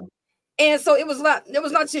 right? Yeah. And so it was not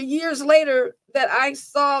till years later that I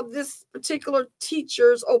saw this particular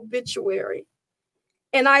teacher's obituary.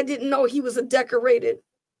 And I didn't know he was a decorated,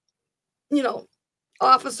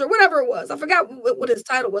 officer, whatever it was. I forgot what his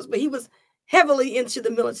title was, but he was heavily into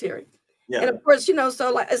the military. Yeah. And of course,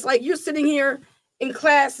 so it's like you're sitting here in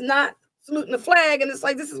class not saluting the flag, and it's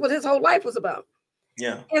like this is what his whole life was about.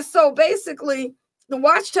 Yeah. And so basically, the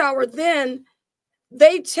Watchtower, then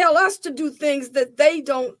they tell us to do things that they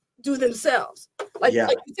don't do themselves. Like you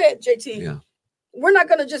said, JT, we're not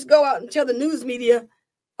going to just go out and tell the news media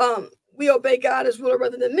we obey God as ruler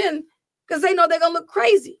rather than men, because they know they're going to look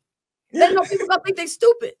crazy. They know people going to think they're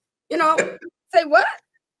stupid. Say what?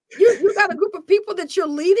 You got a group of people that you're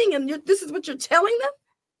leading, and this is what you're telling them,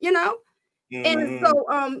 And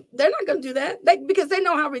so they're not going to do that because they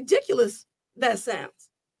know how ridiculous that sounds,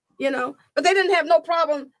 but they didn't have no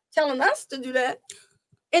problem telling us to do that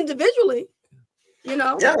individually,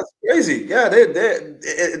 Yeah, it's crazy. Yeah,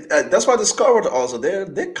 that's why discovered also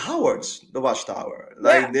they're cowards. The Watchtower,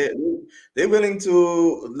 like they're willing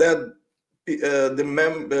to let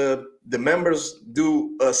the members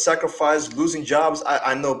do sacrifice, losing jobs.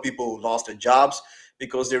 I know people who lost their jobs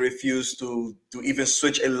because they refused to even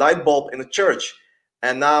switch a light bulb in a church,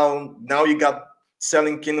 and now you got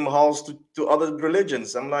selling kingdom halls to other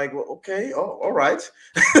religions. I'm like, well, okay, all right.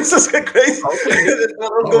 This is crazy. Okay.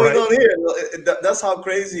 What's going on here? That's how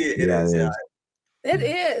crazy it is. Yeah. It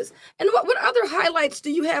is. And what other highlights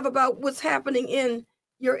do you have about what's happening in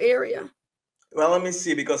your area? Well, let me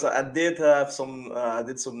see, because I did have some I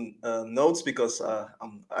did some notes, because I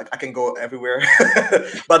can go everywhere.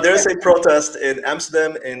 But there's a protest in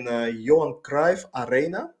Amsterdam in Johan Cruyff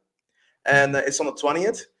Arena, and it's on the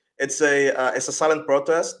 20th. It's a silent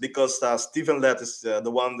protest, because Stephen Lett is the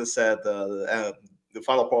one that said the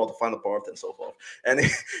final part, and so forth. And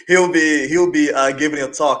he'll be giving a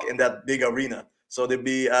talk in that big arena. So there'll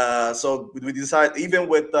be so we decide, even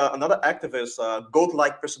with another activist,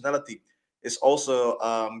 goat-like personality, is also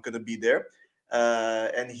going to be there.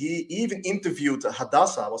 And he even interviewed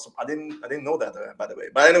Hadassah. I didn't know that, by the way.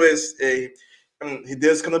 But anyways,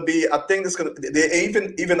 there's gonna be, I think there's gonna,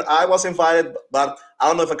 even I was invited, but I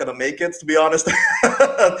don't know if I'm gonna make it, to be honest.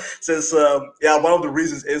 Since yeah, one of the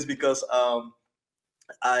reasons is because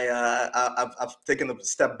I've taken a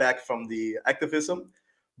step back from the activism.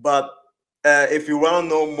 But if you want to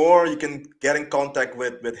know more, you can get in contact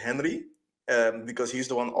with Henry, because he's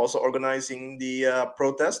the one also organizing the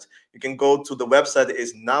protest. You can go to the website,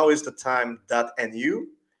 is nowisthetime.nu,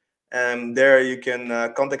 and there you can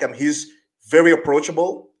contact him. He's very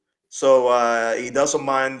approachable, so he doesn't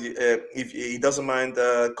mind, if he doesn't mind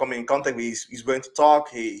coming in contact. He's willing to talk.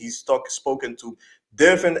 He's spoken to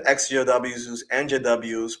different XJWs and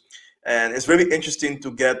JWs, and it's very interesting to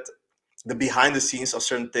get the behind the scenes of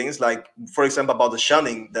certain things, like, for example, about the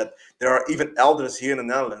shunning, that there are even elders here in the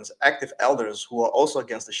Netherlands, active elders, who are also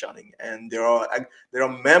against the shunning, and there are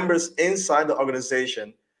members inside the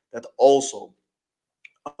organization that also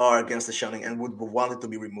are against the shunning and would want it to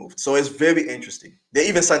be removed. So it's very interesting. They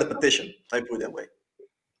even signed a petition, I put it that way.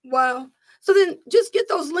 Wow. So then just get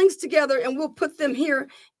those links together, and we'll put them here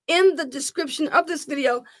in the description of this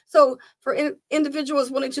video. So for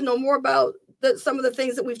individuals wanting to know more about some of the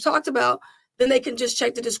things that we've talked about, then they can just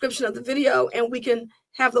check the description of the video, and we can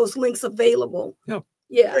have those links available. Yep.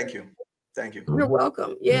 Yeah. Thank you. Thank you. You're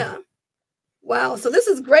welcome. Yeah. Wow. So this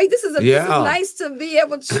is great. This is nice to be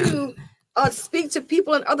able to speak to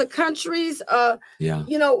people in other countries.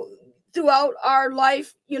 You know, throughout our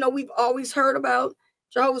life, you know, we've always heard about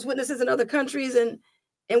Jehovah's Witnesses in other countries, and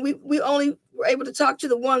we only were able to talk to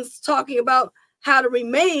the ones talking about how to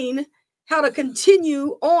remain, how to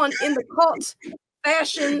continue on in the cult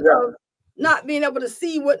fashion of not being able to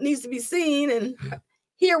see what needs to be seen and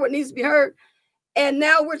hear what needs to be heard. And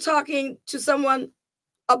now we're talking to someone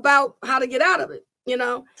about how to get out of it, you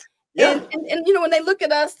know. And you know, when they look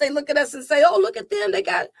at us and say, oh, look at them, they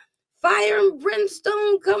got fire and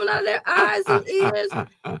brimstone coming out of their eyes and ears.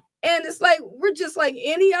 And it's like, we're just like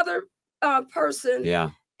any other person.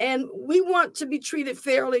 Yeah. And we want to be treated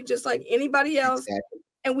fairly, just like anybody else. Exactly.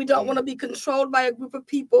 And we don't want to be controlled by a group of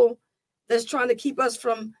people that's trying to keep us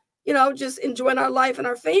from, you know, just enjoying our life and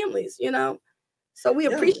our families, you know. So we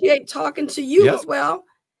appreciate talking to you as well,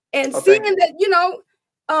 and seeing that, you know,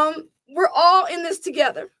 we're all in this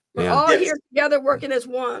together. We're all here together, working as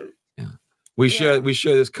one. Yeah. We share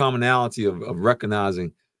this commonality of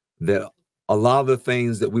recognizing that a lot of the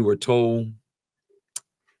things that we were told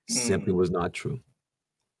simply was not true.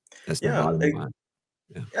 That's the bottom line.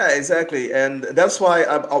 Yeah, exactly. And that's why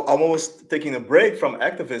I'm always taking a break from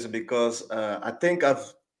activism, because I think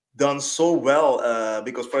I've done so well.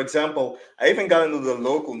 Because, for example, I even got into the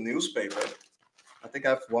local newspaper. I think I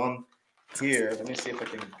have one here. Let me see if I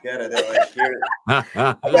can get it. Here.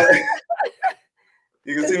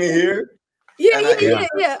 You can see me here?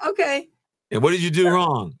 Yeah. Okay. And what did you do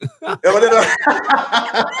wrong?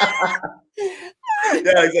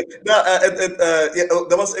 Yeah, exactly. No,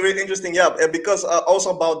 that was very interesting. Yeah, because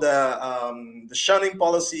also about the shunning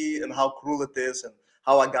policy and how cruel it is, and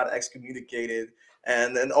how I got excommunicated,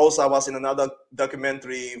 and also I was in another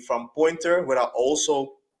documentary from Pointer, where I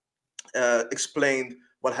also explained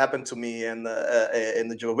what happened to me and in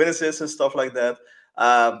the Jehovah's Witnesses and stuff like that.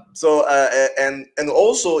 So and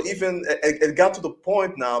also even it got to the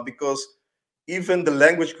point now, because even the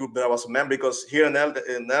language group that I was a member, because here in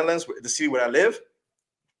Netherlands, the city where I live,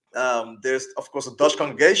 there's of course a Dutch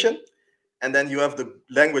congregation, and then you have the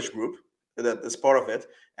language group that is part of it,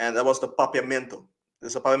 and that was the Papiamento.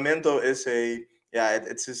 This Papiamento is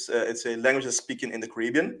it's a language that's speaking in the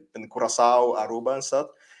Caribbean, in Curaçao, Aruba, and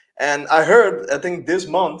stuff. And I heard, I think this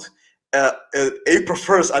month, April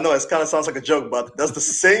 1st. I know it kind of sounds like a joke, but that's the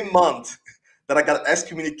same month that I got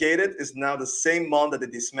excommunicated. Is now the same month that they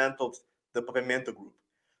dismantled the Papiamento group.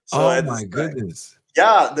 So oh my goodness.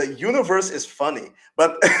 Yeah, the universe is funny,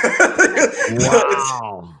 but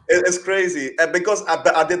wow. it's crazy. And because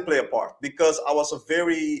I did play a part, because I was a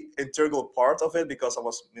very integral part of it, because I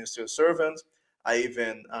was ministerial servant. I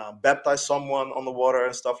even baptized someone on the water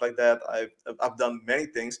and stuff like that. I've done many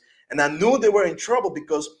things, and I knew they were in trouble,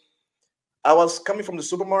 because I was coming from the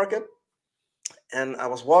supermarket, and I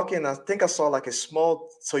was walking. I think I saw like a small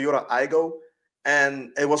Toyota Aygo,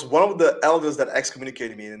 and it was one of the elders that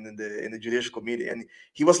excommunicated me in the judicial committee. And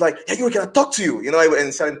he was like, "Hey, Youri, can I talk to you?" You know,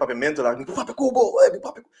 and said in Papamento, like,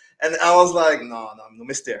 and I was like, no,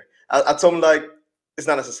 mister. I told him like, it's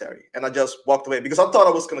not necessary, and I just walked away because I thought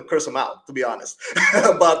I was gonna curse him out, to be honest.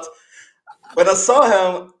 But when I saw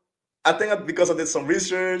him, I think because I did some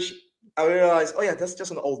research, I realized, oh yeah, that's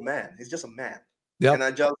just an old man. He's just a man. Yep. And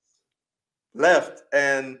I just left.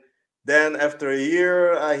 And then after a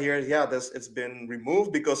year, I hear, yeah, it's been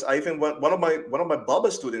removed because I even went, one of my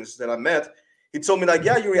Baba students that I met, he told me like,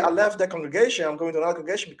 yeah, Youri, I left that congregation. I'm going to another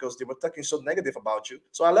congregation because they were talking so negative about you.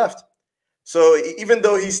 So I left. So even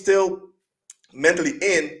though he's still mentally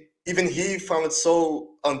in, even he found it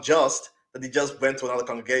so unjust that he just went to another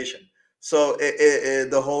congregation. So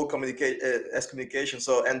the whole excommunication.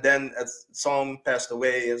 So, and then as some passed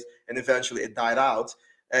away, and eventually it died out.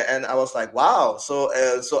 And I was like, wow. So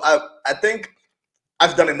I think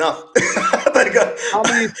I've done enough. How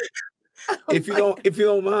many? If you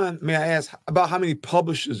don't mind, may I ask about how many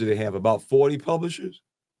publishers do they have? About 40 publishers?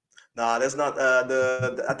 No, that's not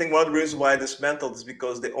I think one of the reasons why I dismantled is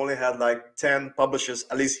because they only had like 10 publishers,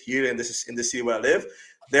 at least here in the city where I live.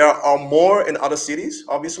 There are more in other cities,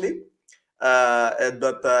 obviously.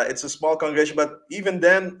 But it's a small congregation. But even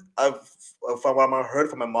then, from what I heard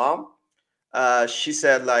from my mom, she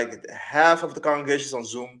said like half of the congregation is on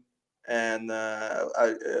Zoom, and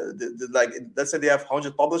like let's say they have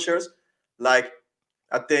 100 publishers, like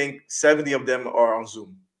I think 70 of them are on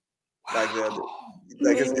Zoom. Like yeah,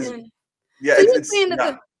 so it's saying yeah.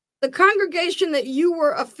 that the congregation that you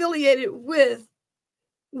were affiliated with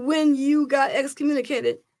when you got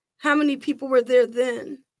excommunicated, how many people were there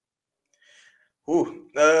then?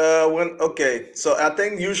 Okay, so I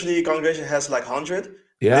think usually congregation has like 100.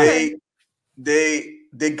 Yeah.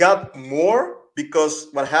 They got more because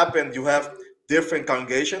what happened, you have different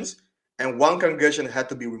congregations, and one congregation had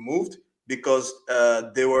to be removed because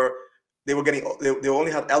they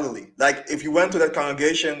only had elderly. Like if you went to that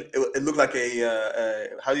congregation, it looked like a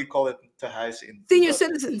how do you call it? Senior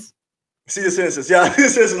citizens. Senior citizens, yeah, senior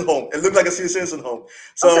citizen home. It looked like a senior citizen home.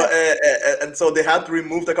 So and so they had to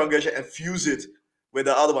remove the congregation and fuse it with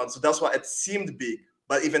the other one. So that's why it seemed big,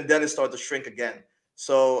 but even then it started to shrink again.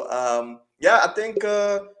 So yeah, I think,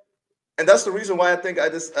 and that's the reason why I think I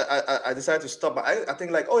decided to stop. But I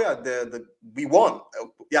think like, oh yeah, we won.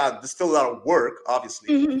 Yeah, there's still a lot of work,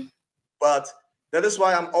 obviously, but that is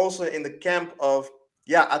why I'm also in the camp of,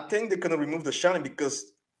 yeah, I think they're gonna remove the shunning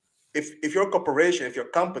because if you're a corporation, if you're a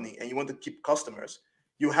company and you want to keep customers,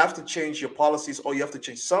 you have to change your policies or you have to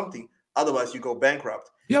change something. Otherwise, you go bankrupt.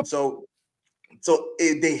 Yep. So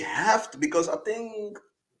they have to, because I think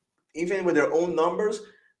even with their own numbers,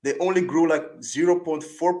 they only grew like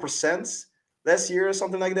 0.4% last year or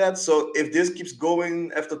something like that. So if this keeps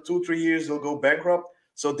going, after 2-3 years, they'll go bankrupt.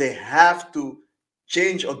 So they have to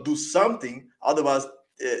change or do something. Otherwise,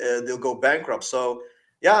 they'll go bankrupt. So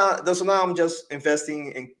yeah, so now I'm just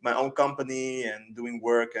investing in my own company and doing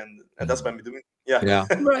work, and that's what I'm doing. Yeah.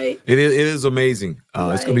 Right. It is amazing.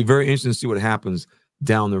 Right. It's going to be very interesting to see what happens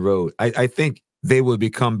down the road. I think they will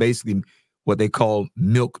become basically what they call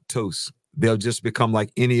milk toast. They'll just become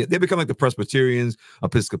like they become like the Presbyterians,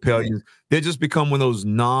 Episcopalians. They just become one of those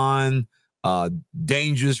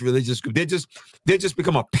dangerous religious groups. They just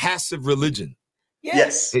become a passive religion.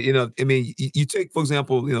 Yes. You know, I mean, you take, for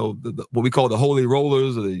example, you know, what we call the holy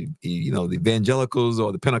rollers, or the evangelicals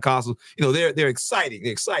or the Pentecostals. You know, they're exciting.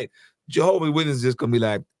 They're excited. Jehovah's Witnesses is just gonna be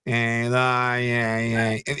like, and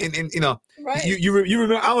you know, right. You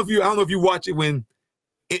remember? I don't know if you watch it when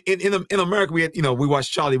in America we had, you know, we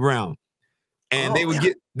watched Charlie Brown, and they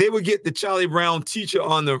would get the Charlie Brown teacher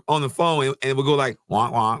on the phone, and it would go like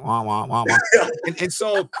wah wah wah wah wah wah. and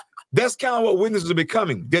so that's kind of what witnesses are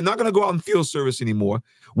becoming. They're not going to go out in field service anymore.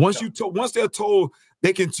 Once they're told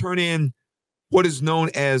they can turn in what is known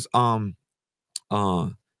as what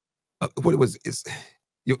it was is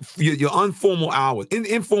your informal hours,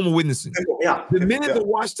 informal witnessing. Yeah. The minute the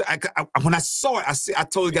Watchtower, when I saw it, I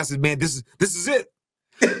told the guy, I said, man, this is it.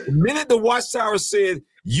 The minute the Watchtower said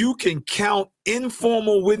you can count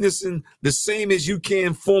informal witnessing the same as you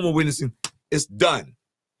can formal witnessing, it's done.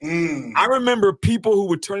 I remember people who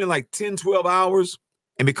were turning like 10, 12 hours,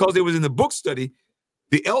 and because they was in the book study,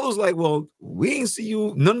 the elders like, well, we ain't see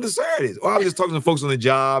you none of the Saturdays. Or I was just talking to folks on the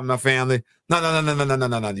job, my family. No.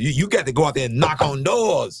 You got to go out there and knock on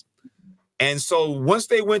doors. And so once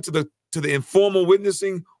they went to the informal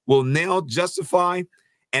witnessing, will now justify,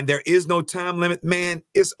 and there is no time limit, man,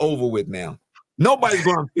 it's over with now. Nobody's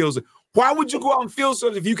going on fields. Why would you go out and field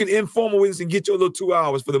service if you can inform a witness and get your little 2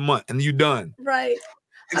 hours for the month and you're done? Right.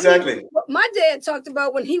 Exactly. I mean, what my dad talked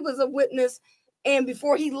about when he was a witness and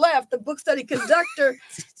before he left, the book study conductor,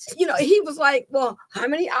 you know, he was like, well, how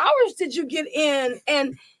many hours did you get in?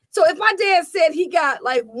 And so if my dad said he got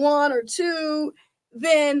like 1 or 2,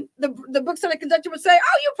 then the book study conductor would say,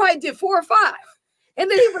 oh, you probably did 4 or 5. And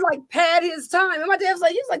then he would like pad his time. And my dad was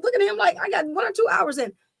like, look at him like, I got 1 or 2 hours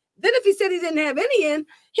in. Then if he said he didn't have any in,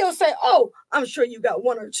 he'll say, oh, I'm sure you got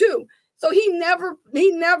 1 or 2. So he never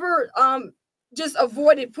just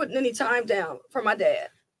avoided putting any time down for my dad.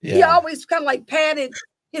 Yeah. He always kind of like padded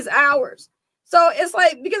his hours. So it's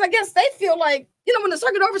like, because I guess they feel like, you know, when the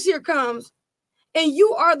circuit overseer comes and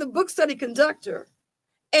you are the book study conductor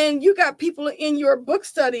and you got people in your book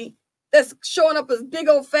study that's showing up as big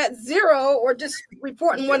old fat 0 or just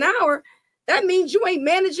reporting 1 hour, that means you ain't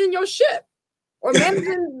managing your ship or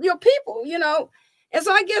managing your people, you know? And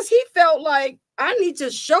so I guess he felt like I need to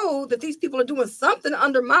show that these people are doing something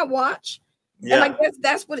under my watch. Yeah. And I guess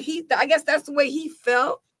that's what that's the way he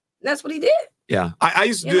felt. That's what he did. Yeah. I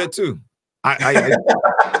used to do that too. When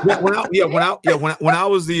I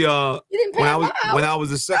was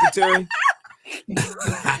the secretary.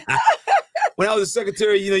 When I was a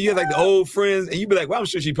secretary, you know, you had like the old friends, and you'd be like, well, I'm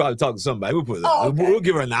sure she probably talked to somebody. We'll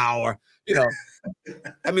give her an hour, you know.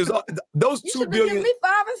 I mean, it was those you 2 billion. Give me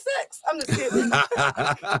 5 and 6. I'm just kidding.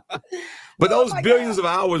 But those billions of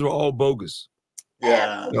hours were all bogus.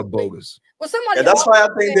 Yeah. They're bogus. Well, somebody. Yeah, that's why I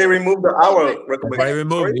think they removed the hour recommendation. They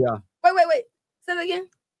removed it, yeah. Wait. Say that again.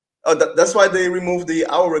 Oh, that's why they removed the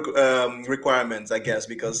hour requirements, I guess,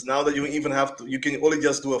 because now that you even have to, you can only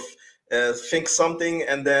just do think something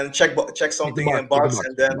and then check something and box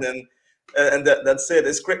and then that's it.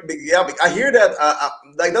 It's great. Yeah, I hear that.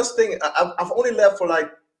 Like that's the thing. I've only left for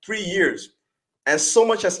like 3 years, and so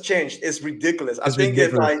much has changed. It's ridiculous. I think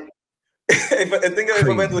if I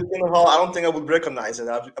went to the Kingdom Hall, I don't think I would recognize it.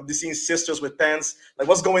 I've been seeing sisters with pants. Like,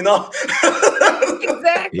 what's going on?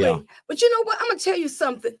 Exactly. Yeah. But you know what? I'm gonna tell you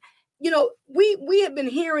something. You know, we have been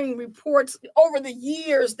hearing reports over the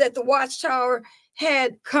years that the Watchtower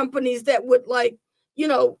had companies that would, like, you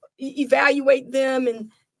know, evaluate them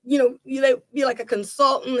and, you know, be like a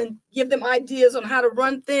consultant and give them ideas on how to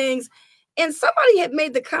run things. And somebody had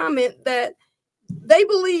made the comment that they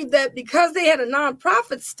believed that because they had a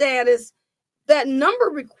nonprofit status, that number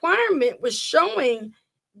requirement was showing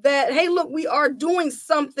that, hey, look, we are doing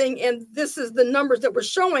something, and this is the numbers that we're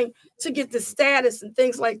showing to get the status and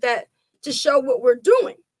things like that to show what we're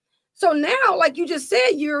doing. So now, like you just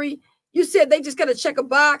said, Youri, you said they just got to check a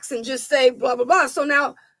box and just say blah, blah, blah. So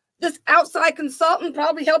now this outside consultant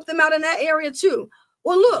probably helped them out in that area too.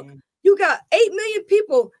 Well, look, you got 8 million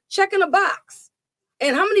people checking a box.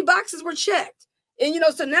 And how many boxes were checked? And, you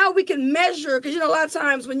know, so now we can measure, because, you know, a lot of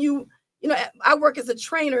times when you know, I work as a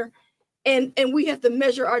trainer and we have to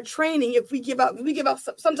measure our training. If we give out,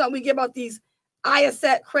 sometimes we give out these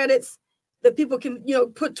ISAT credits that people can, you know,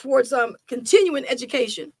 put towards continuing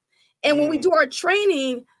education. And when we do our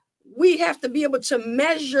training, we have to be able to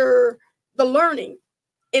measure the learning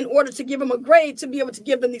in order to give them a grade to be able to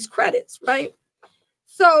give them these credits, right?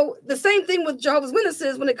 So the same thing with Jehovah's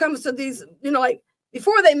Witnesses when it comes to these, you know, like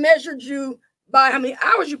before they measured you by how many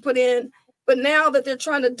hours you put in, but now that they're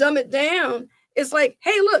trying to dumb it down, it's like,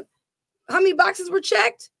 hey, look, how many boxes were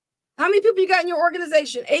checked? How many people you got in your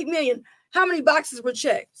organization? 8 million. How many boxes were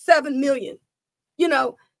checked? 7 million. You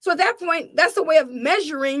know, so at that point, that's a way of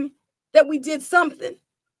measuring that we did something.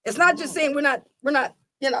 It's not just saying we're not,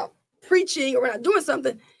 you know, preaching or we're not doing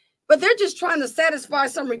something, but they're just trying to satisfy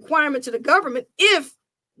some requirement to the government if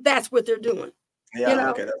that's what they're doing. Yeah, you know?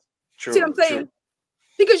 Okay, that's true. See what I'm saying? True.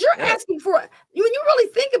 Because you're asking for, when you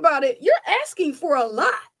really think about it, you're asking for a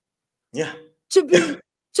lot. Yeah. To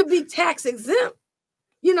be tax exempt.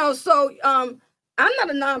 You know, so I'm not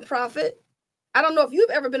a nonprofit. I don't know if you've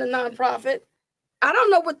ever been a nonprofit. I don't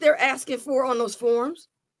know what they're asking for on those forms.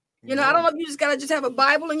 You know, I don't know if you just got to just have a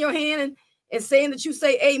Bible in your hand and saying that you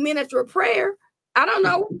say amen after a prayer. I don't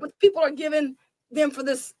know what people are giving them for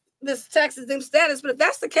this tax exempt status. But if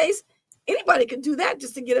that's the case, anybody could do that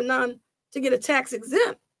just to get a tax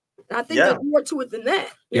exempt. And I think there's more to it than that.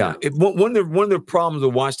 Yeah. One of the problems the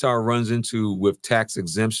Watchtower runs into with tax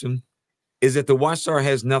exemption is that the Watchtower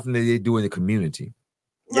has nothing that they do in the community.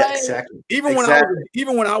 Yeah, right. Exactly. Even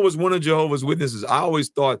when I was one of Jehovah's Witnesses, I always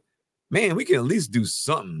thought, man, we can at least do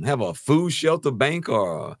something, have a food shelter bank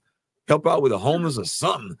or help out with the homeless or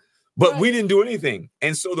something. But we didn't do anything.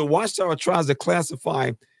 And so the Watchtower tries to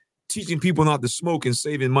classify teaching people not to smoke and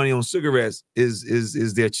saving money on cigarettes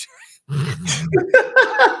is their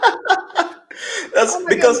That's Oh my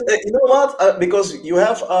because goodness. you know what? Because you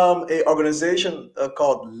have a organization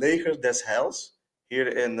called Lakers des Heils here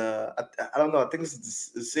in I don't know. I think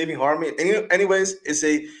it's Saving Harmony. Anyways, it's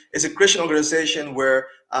a Christian organization where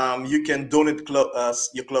you can donate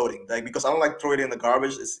your clothing. Like because I don't like throw it in the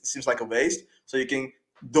garbage. It seems like a waste. So you can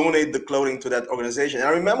donate the clothing to that organization. And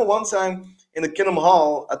I remember one time in the Kingdom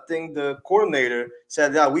Hall, I think the coordinator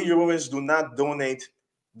said, "Yeah, we Jehovah's do not donate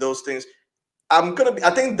those things."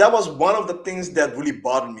 I think that was one of the things that really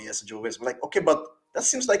bothered me as a Jehovah's. Like, okay, but that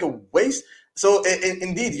seems like a waste. So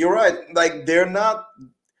indeed, you're right. Like they're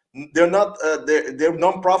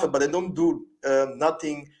non-profit, but they don't do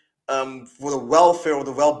nothing for the welfare or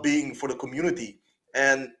the well-being for the community.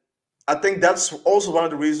 And I think that's also one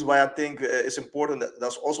of the reasons why I think it's important.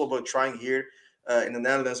 That's also what we're trying here in the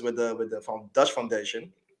Netherlands with the Dutch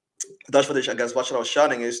Foundation. Dutch Foundation against Watchtower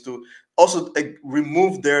shouting is to also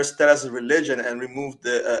remove their status as religion and remove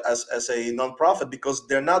the as a non-profit because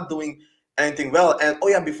they're not doing anything well. And oh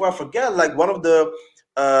yeah, before I forget, like one of the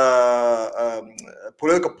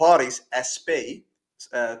political parties, SP,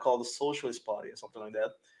 called the Socialist Party or something like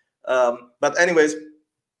that. But anyways,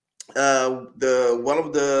 the one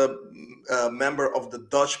of the member of the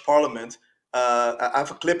Dutch Parliament. I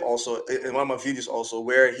have a clip also in one of my videos also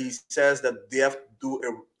where he says that they have to do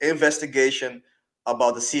an investigation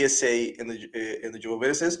about the CSA in the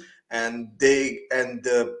Jehovah's Witnesses, and they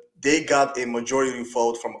got a majority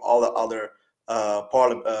vote from all the other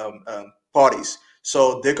parties.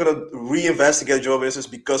 So they're gonna reinvestigate Jehovah's Witnesses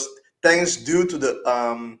because thanks due to the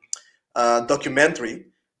documentary.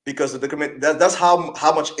 Because the document that's how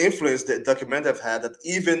much influence the document have had that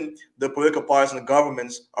even the political parties and the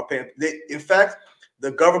governments are paying. In fact, the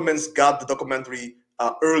governments got the documentary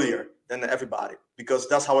earlier than everybody because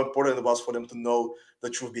that's how important it was for them to know the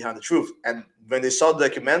truth behind the truth. And when they saw the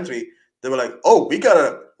documentary, they were like, "Oh, we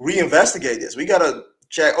gotta reinvestigate this. We gotta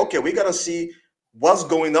check. Okay, we gotta see what's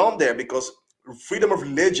going on there because freedom of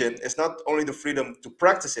religion is not only the freedom to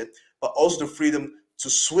practice it, but also the freedom to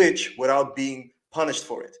switch without being punished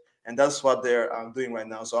for it." And that's what they're doing right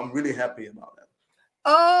now. So I'm really happy about that.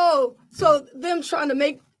 Oh, so them trying to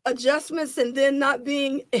make adjustments and then not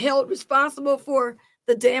being held responsible for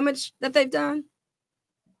the damage that they've done?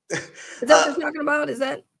 Is that what you're talking about? Is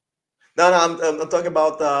that? No, I'm talking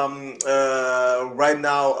about right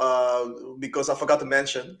now because I forgot to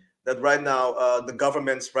mention that right now the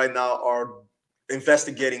governments right now are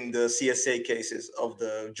investigating the CSA cases of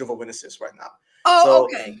the Jehovah's Witnesses right now. Oh, so,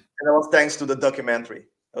 okay. And that was thanks to the documentary.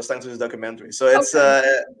 It was thanks to this documentary. So it's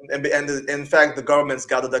okay. And in fact, the governments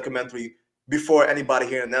got the documentary before anybody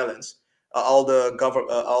here in the Netherlands. All the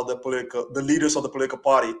leaders of the political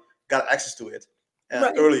party got access to it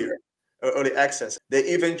Right. early access. They're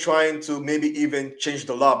even trying to maybe even change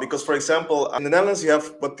the law because, for example, in the Netherlands you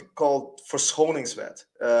have what they call verschoningswet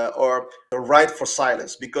or the right for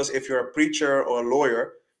silence. Because if you're a preacher or a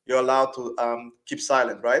lawyer, you're allowed to keep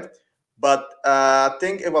silent, right? But I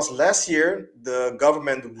think it was last year the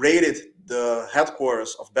government raided the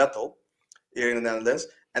headquarters of Bethel here in the Netherlands,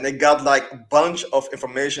 and they got like a bunch of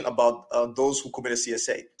information about those who committed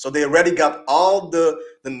CSA. So they already got all the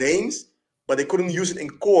names, but they couldn't use it in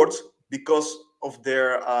court because of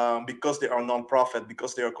their because they are non-profit,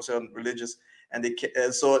 because they are considered religious, and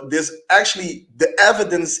so this actually the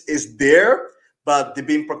evidence is there, but they're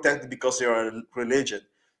being protected because they are a religion.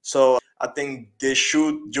 So I think they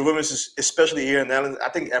should, Jehovah's, especially here in the Netherlands, I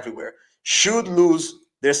think everywhere, should lose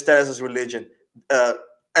their status as religion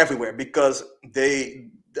everywhere because a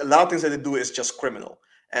lot of things that they do is just criminal,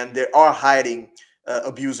 and they are hiding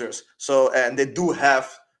abusers. So and they do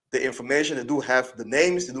have the information, they do have the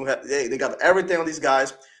names, they got everything on these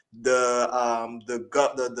guys. The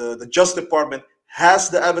Justice Department has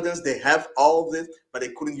the evidence, they have all of it, but they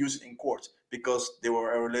couldn't use it in court because they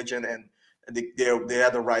were a religion and they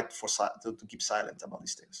had the right to keep silent about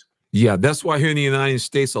these things. Yeah, that's why here in the United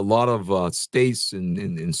States, a lot of states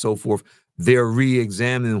and so forth, they're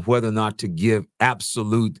re-examining whether or not to give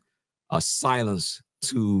absolute silence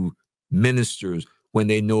to ministers when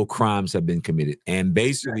they know crimes have been committed. And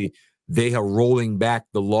basically, they are rolling back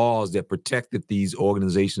the laws that protected these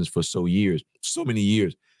organizations for so many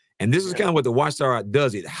years. And this is kind of what the Watchtower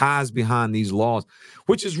does. It hides behind these laws,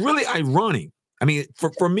 which is really ironic. I mean,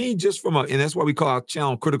 for me, just and that's why we call our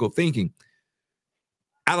channel Critical Thinking.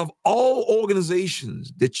 Out of all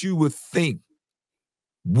organizations that you would think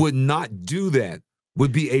would not do that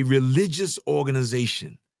would be a religious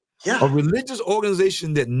organization. Yeah. A religious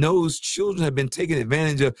organization that knows children have been taken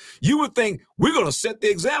advantage of. You would think we're going to set the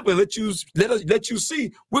example and let you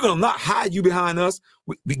see. We're going to not hide you behind us.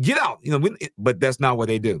 We get out, but that's not what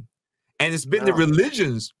they do. And it's been the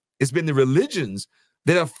religions it's been the religions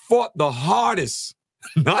that have fought the hardest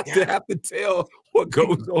not to have to tell what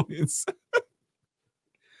goes on inside.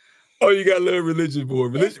 Oh, you gotta learn religion, boy.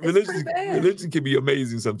 Religion can be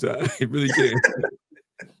amazing sometimes. It really can.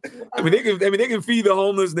 I mean, they can feed the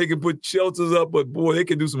homeless, they can put shelters up, but boy, they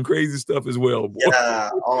can do some crazy stuff as well. Boy. Yeah.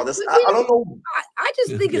 Oh, I don't know. I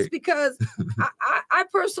just think it's because I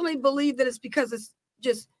personally believe that it's because it's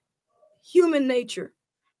just human nature.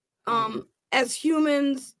 As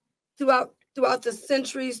humans, throughout the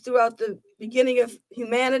centuries, throughout the beginning of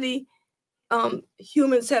humanity,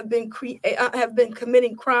 humans have been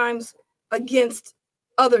committing crimes against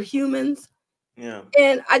other humans. Yeah.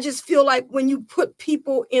 And I just feel like when you put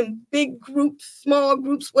people in big groups, small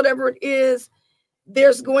groups, whatever it is,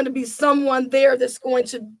 there's going to be someone there that's going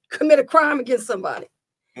to commit a crime against somebody.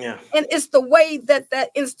 Yeah. And it's the way that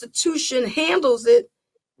institution handles it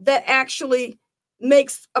that actually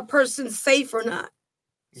makes a person safe or not.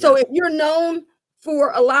 Yeah. So if you're known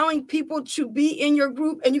for allowing people to be in your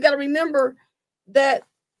group, and you got to remember that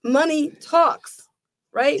money talks,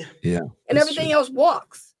 right? Yeah. And everything else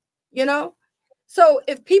walks, you know? So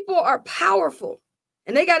if people are powerful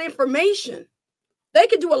and they got information, they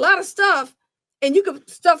can do a lot of stuff, and you can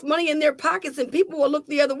stuff money in their pockets and people will look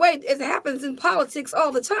the other way. It happens in politics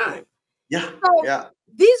all the time. Yeah. So yeah.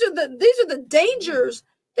 These are the dangers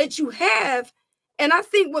that you have. And I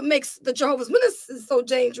think what makes the Jehovah's Witnesses so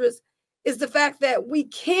dangerous is the fact that we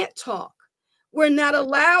can't talk. We're not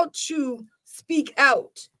allowed to speak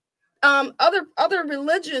out. Other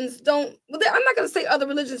religions don't. Well, I'm not going to say other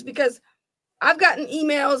religions, because I've gotten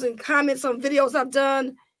emails and comments on videos I've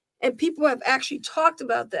done, and people have actually talked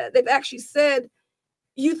about that. They've actually said,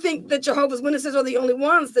 you think that Jehovah's Witnesses are the only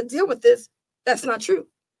ones that deal with this. That's not true.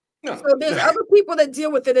 No. So there's other people that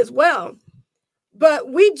deal with it as well.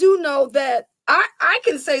 But we do know that I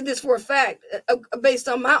can say this for a fact, based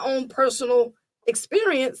on my own personal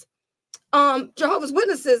experience. Jehovah's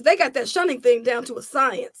Witnesses, they got that shunning thing down to a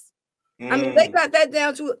science. I mean, they got that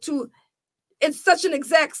down to it's such an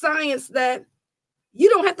exact science that you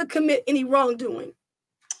don't have to commit any wrongdoing.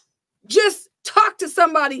 Just talk to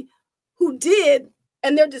somebody who did,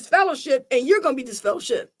 and they're disfellowship, and you're going to be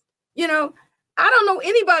disfellowship. You know, I don't know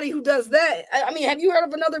anybody who does that. I mean, have you heard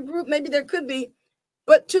of another group? Maybe there could be.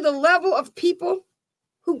 But to the level of people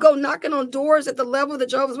who go knocking on doors at the level that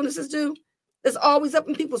Jehovah's Witnesses do, that's always up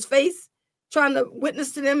in people's face, trying to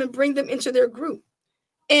witness to them and bring them into their group.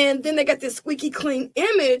 And then they got this squeaky clean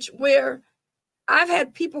image where I've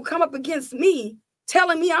had people come up against me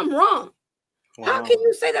telling me I'm wrong. Wow. How can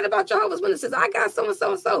you say that about Jehovah's Witnesses? I got so and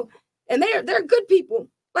so and so, and they're good people.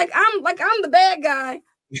 Like I'm the bad guy,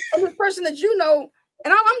 and this person that you know,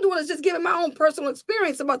 and all I'm doing is just giving my own personal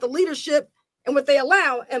experience about the leadership and what they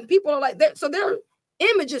allow. And people are like that, so their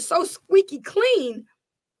image is so squeaky clean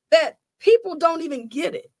that people don't even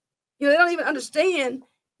get it. You know, they don't even understand,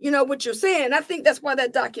 you know, what you're saying. I think that's why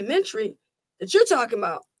that documentary that you're talking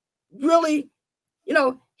about really, you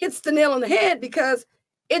know, hits the nail on the head, because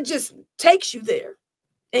it just takes you there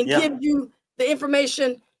and gives you the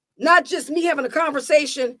information, not just me having a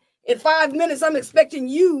conversation. In 5 minutes, I'm expecting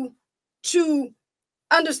you to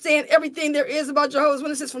understand everything there is about Jehovah's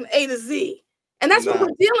Witnesses from A to Z. And that's what we're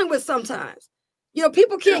dealing with sometimes. You know,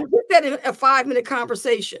 people can't get that in a 5-minute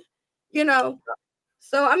conversation, you know?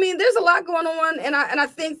 So, I mean, there's a lot going on. And I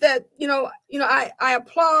think that, I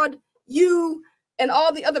applaud you and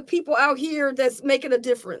all the other people out here that's making a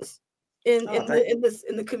difference in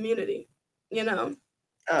the community, you know?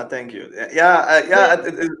 Oh, thank you.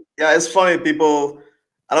 It's funny. People,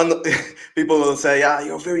 I don't know, people will say, yeah,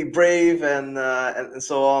 you're very brave and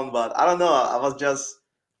so on. But I don't know.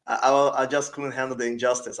 I just couldn't handle the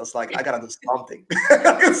injustice. I was like, I gotta do something.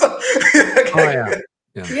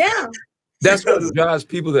 Yeah. That's what drives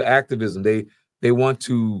people to activism. They've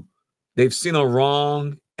seen a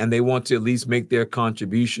wrong, and they want to at least make their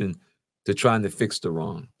contribution to trying to fix the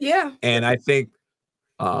wrong. Yeah. And I think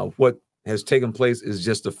what has taken place is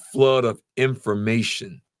just a flood of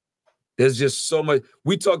information. There's just so much.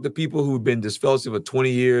 We talk to people who've been disfellowshipped for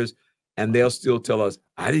 20 years, and they'll still tell us,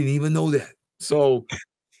 I didn't even know that. So,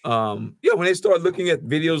 when they start looking at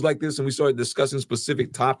videos like this and we start discussing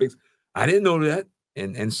specific topics, I didn't know that.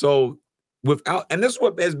 And so and that's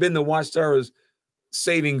what has been the Watchtower's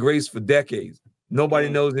saving grace for decades. Nobody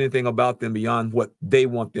knows anything about them beyond what they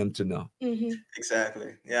want them to know. Mm-hmm.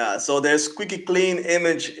 Exactly. Yeah. So their squeaky clean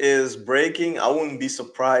image is breaking. I wouldn't be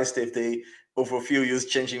surprised if they, over a few years,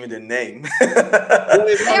 changing their name.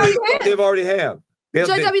 They've already have.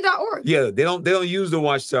 JW.org. Yeah, they don't use the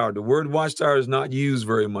Watchtower. The word Watchtower is not used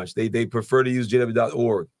very much. They prefer to use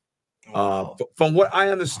JW.org. Wow. From what I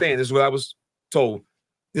understand, this is what I was told.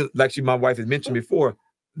 like my wife had mentioned before,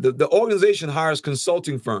 the organization hires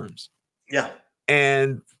consulting firms. Yeah.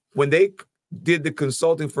 And when they did the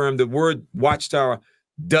consulting firm, the word Watchtower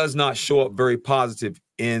does not show up very positive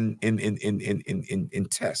in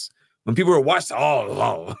tests. When people are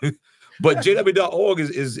Watchtower, but JW.org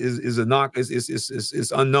is a knock,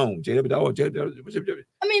 is unknown. JW.org.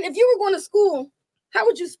 I mean, if you were going to school, how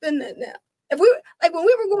would you spend that now? If we like when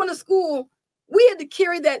we were going to school, we had to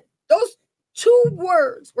carry that. Those 2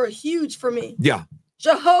 words were huge for me. Yeah.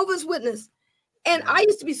 Jehovah's Witness. And I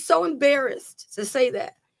used to be so embarrassed to say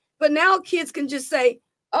that. But now kids can just say,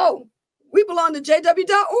 oh, we belong to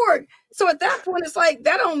JW.org. So at that point, it's like,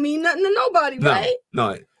 that don't mean nothing to nobody, right?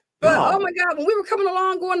 No. But oh my God, when we were coming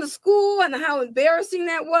along going to school and how embarrassing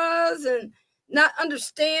that was and not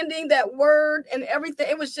understanding that word and everything,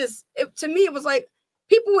 it was just, to me, it was like,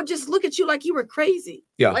 people would just look at you like you were crazy.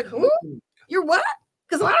 Yeah. Like, who? You're what?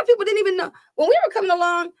 Because a lot of people didn't even know. When we were coming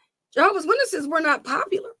along, Jehovah's Witnesses were not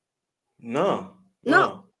popular. No.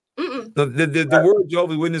 The word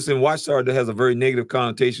Jehovah's Witness and Watchtower has a very negative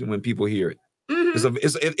connotation when people hear it.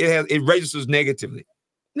 It registers negatively.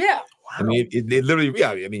 Yeah. Wow. I mean, it literally,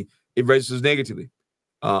 yeah. I mean, it registers negatively.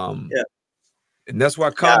 And that's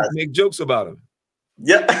why cops make jokes about them.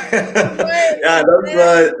 Yeah. That's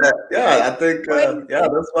why. I think.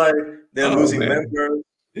 That's why they're losing members.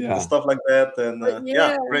 And stuff like that. And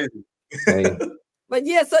crazy. Hey. But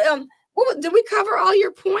yeah, so did we cover all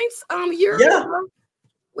your points?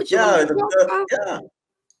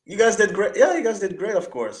 You guys did great. Yeah, you guys did great, of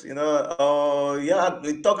course. You know,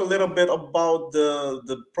 we talk a little bit about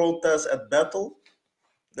the protest at Bethel.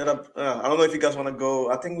 That I don't know if you guys want to go.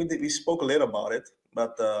 I think we spoke a little about it,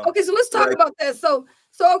 but okay. So let's talk about that. So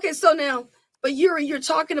now, but you're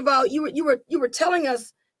talking about you were telling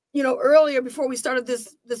us, earlier before we started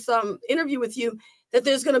this interview with you, that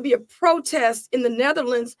there's going to be a protest in the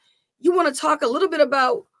Netherlands. You want to talk a little bit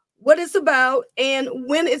about what it's about and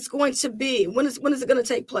when it's going to be. When is it going to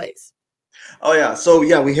take place? Oh yeah, so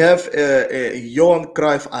we have Johan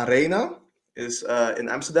Cruyff Arena is in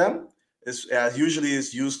Amsterdam. Is usually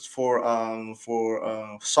is used for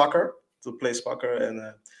soccer, to play soccer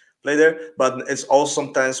and play there, but it's also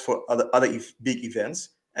sometimes for other big events.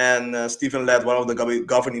 And Stephen Led, one of the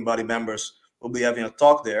governing body members, will be having a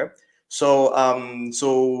talk there. So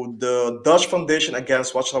the Dutch Foundation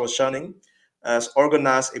Against Watchtower Shunning has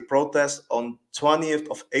organized a protest on 20th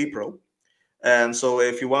of April. And so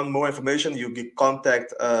if you want more information, you can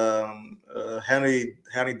contact Henry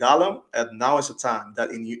Dahlem at Now Is the Time,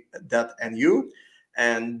 .nu.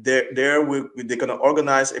 And they're going to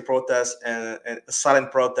organize a protest and a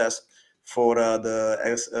silent protest for all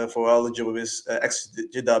the Jehovah's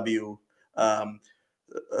EXJW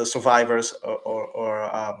survivors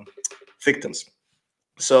or victims.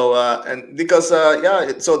 So and because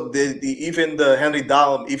so even the Henry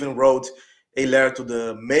Dahlem even wrote a letter to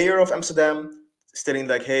the mayor of Amsterdam, stating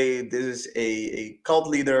like, hey, this is a cult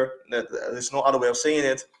leader. There's no other way of saying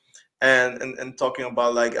it, and talking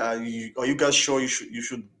about like, are you guys sure you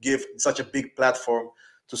should give such a big platform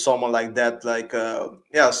to someone like that? Like,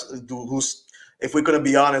 who's, if we're gonna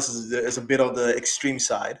be honest, is a bit of the extreme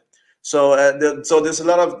side. So there's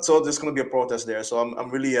there's gonna be a protest there. So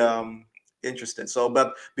I'm really interested. So,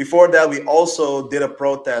 but before that, we also did a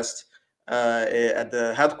protest at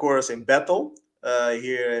the headquarters in Bethel,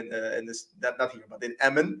 here in this, not here, but in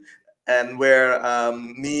Emmen, and where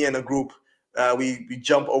me and a group we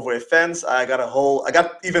jump over a fence. I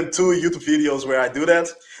got even 2 YouTube videos where I do that,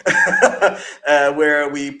 where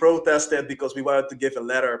we protested because we wanted to give a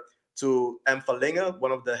letter to M. Verlinge,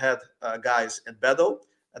 one of the head guys at Bethel.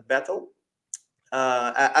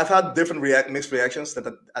 I've had different mixed reactions that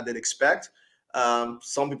I did expect.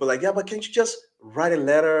 Some people are like, yeah, but can't you just write a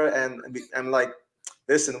letter? And I'm like,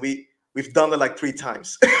 listen, we've done it like 3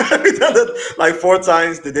 times. We've done it like 4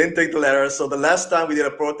 times. They didn't take the letter. So the last time we did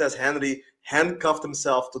a protest, Henry handcuffed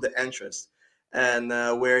himself to the entrance, and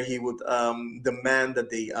where he would demand that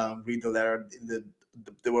they read the letter.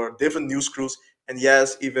 There were different news crews, and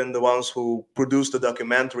yes, even the ones who produced the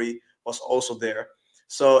documentary was also there.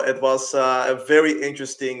 So it was a very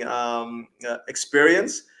interesting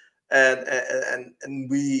experience, and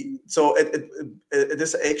we, so it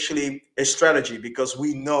is actually a strategy, because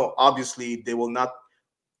we know obviously they will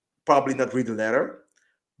probably not read the letter,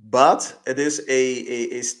 but it is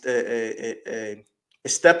a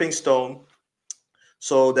stepping stone,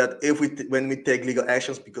 so that when we take legal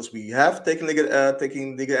actions, because we have taken legal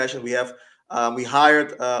action, we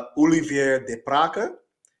hired Olivier de Praque,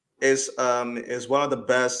 is one of the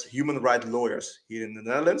best human rights lawyers here in the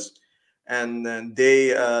Netherlands, and then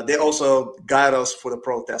they also guide us for the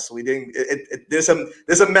protest. We didn't. There's a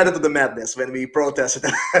method to the madness when we protested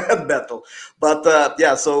at Bethel, but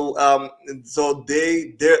yeah. So our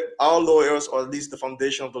lawyers, or at least the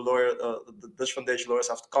foundation of the Dutch foundation lawyers,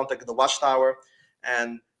 have contacted the Watchtower,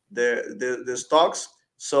 and there's talks.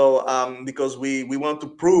 So because we want to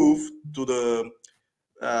prove to the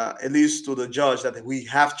at least to the judge that we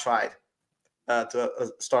have tried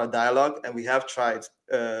to start a dialogue, and we have tried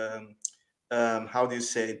how do you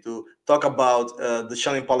say, to talk about the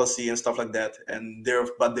shunning policy and stuff like that, and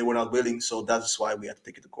but they were not willing, so that's why we had to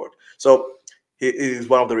take it to court. So it is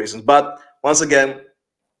one of the reasons. But once again,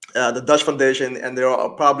 the Dutch Foundation, and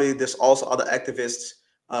there's also other activists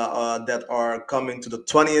that are coming to the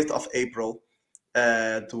 20th of April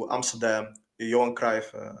to Amsterdam, the Johan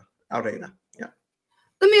Cruijff Arena. Yeah.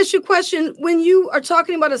 Let me ask you a question. When you are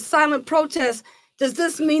talking about a silent protest, does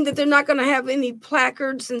this mean that they're not going to have any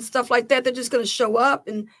placards and stuff like that? They're just going to show up,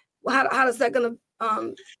 and how is that going to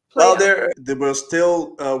play out? They were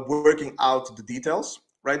still working out the details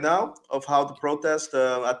right now of how to protest.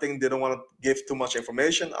 I think they don't want to give too much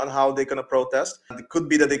information on how they're going to protest. It could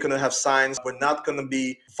be that they're going to have signs. We're not going to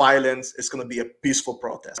be violent. It's going to be a peaceful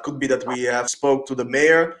protest. It could be that we have spoke to the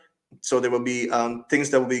mayor, so there will be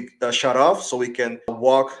things that will be shut off, so we can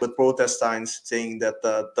walk with protest signs saying that,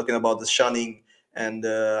 talking about the shunning and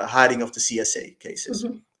the hiding of the CSA cases.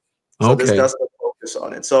 Mm-hmm. So Okay. that's the focus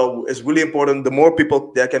on it. So it's really important. The more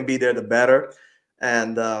people that can be there, the better.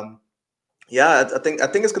 And yeah, I think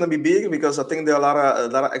it's going to be big, because I think there are a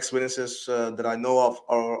lot of ex-witnesses that I know of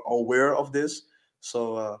are aware of this.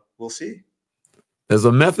 So we'll see. There's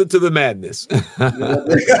a method to the madness.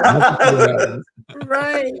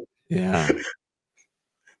 Right. Yeah.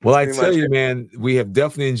 Well, I tell you, man, we have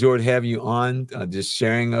definitely enjoyed having you on, just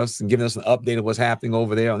sharing us and giving us an update of what's happening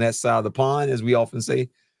over there on that side of the pond, as we often say.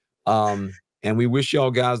 And we wish y'all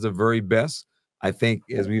guys the very best. I think,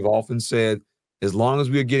 as we've often said, as long as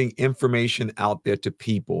we're getting information out there to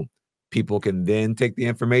people, people can then take the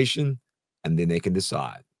information and then they can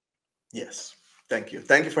decide. Yes. Thank you.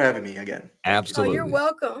 Thank you for having me again. Absolutely. Oh, you're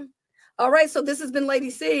welcome. All right. So this has been Lady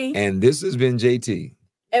C. And this has been JT.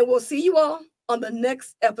 And we'll see you all on the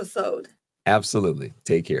next episode. Absolutely.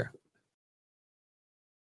 Take care.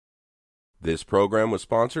 This program was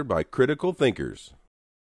sponsored by Critical Thinkers.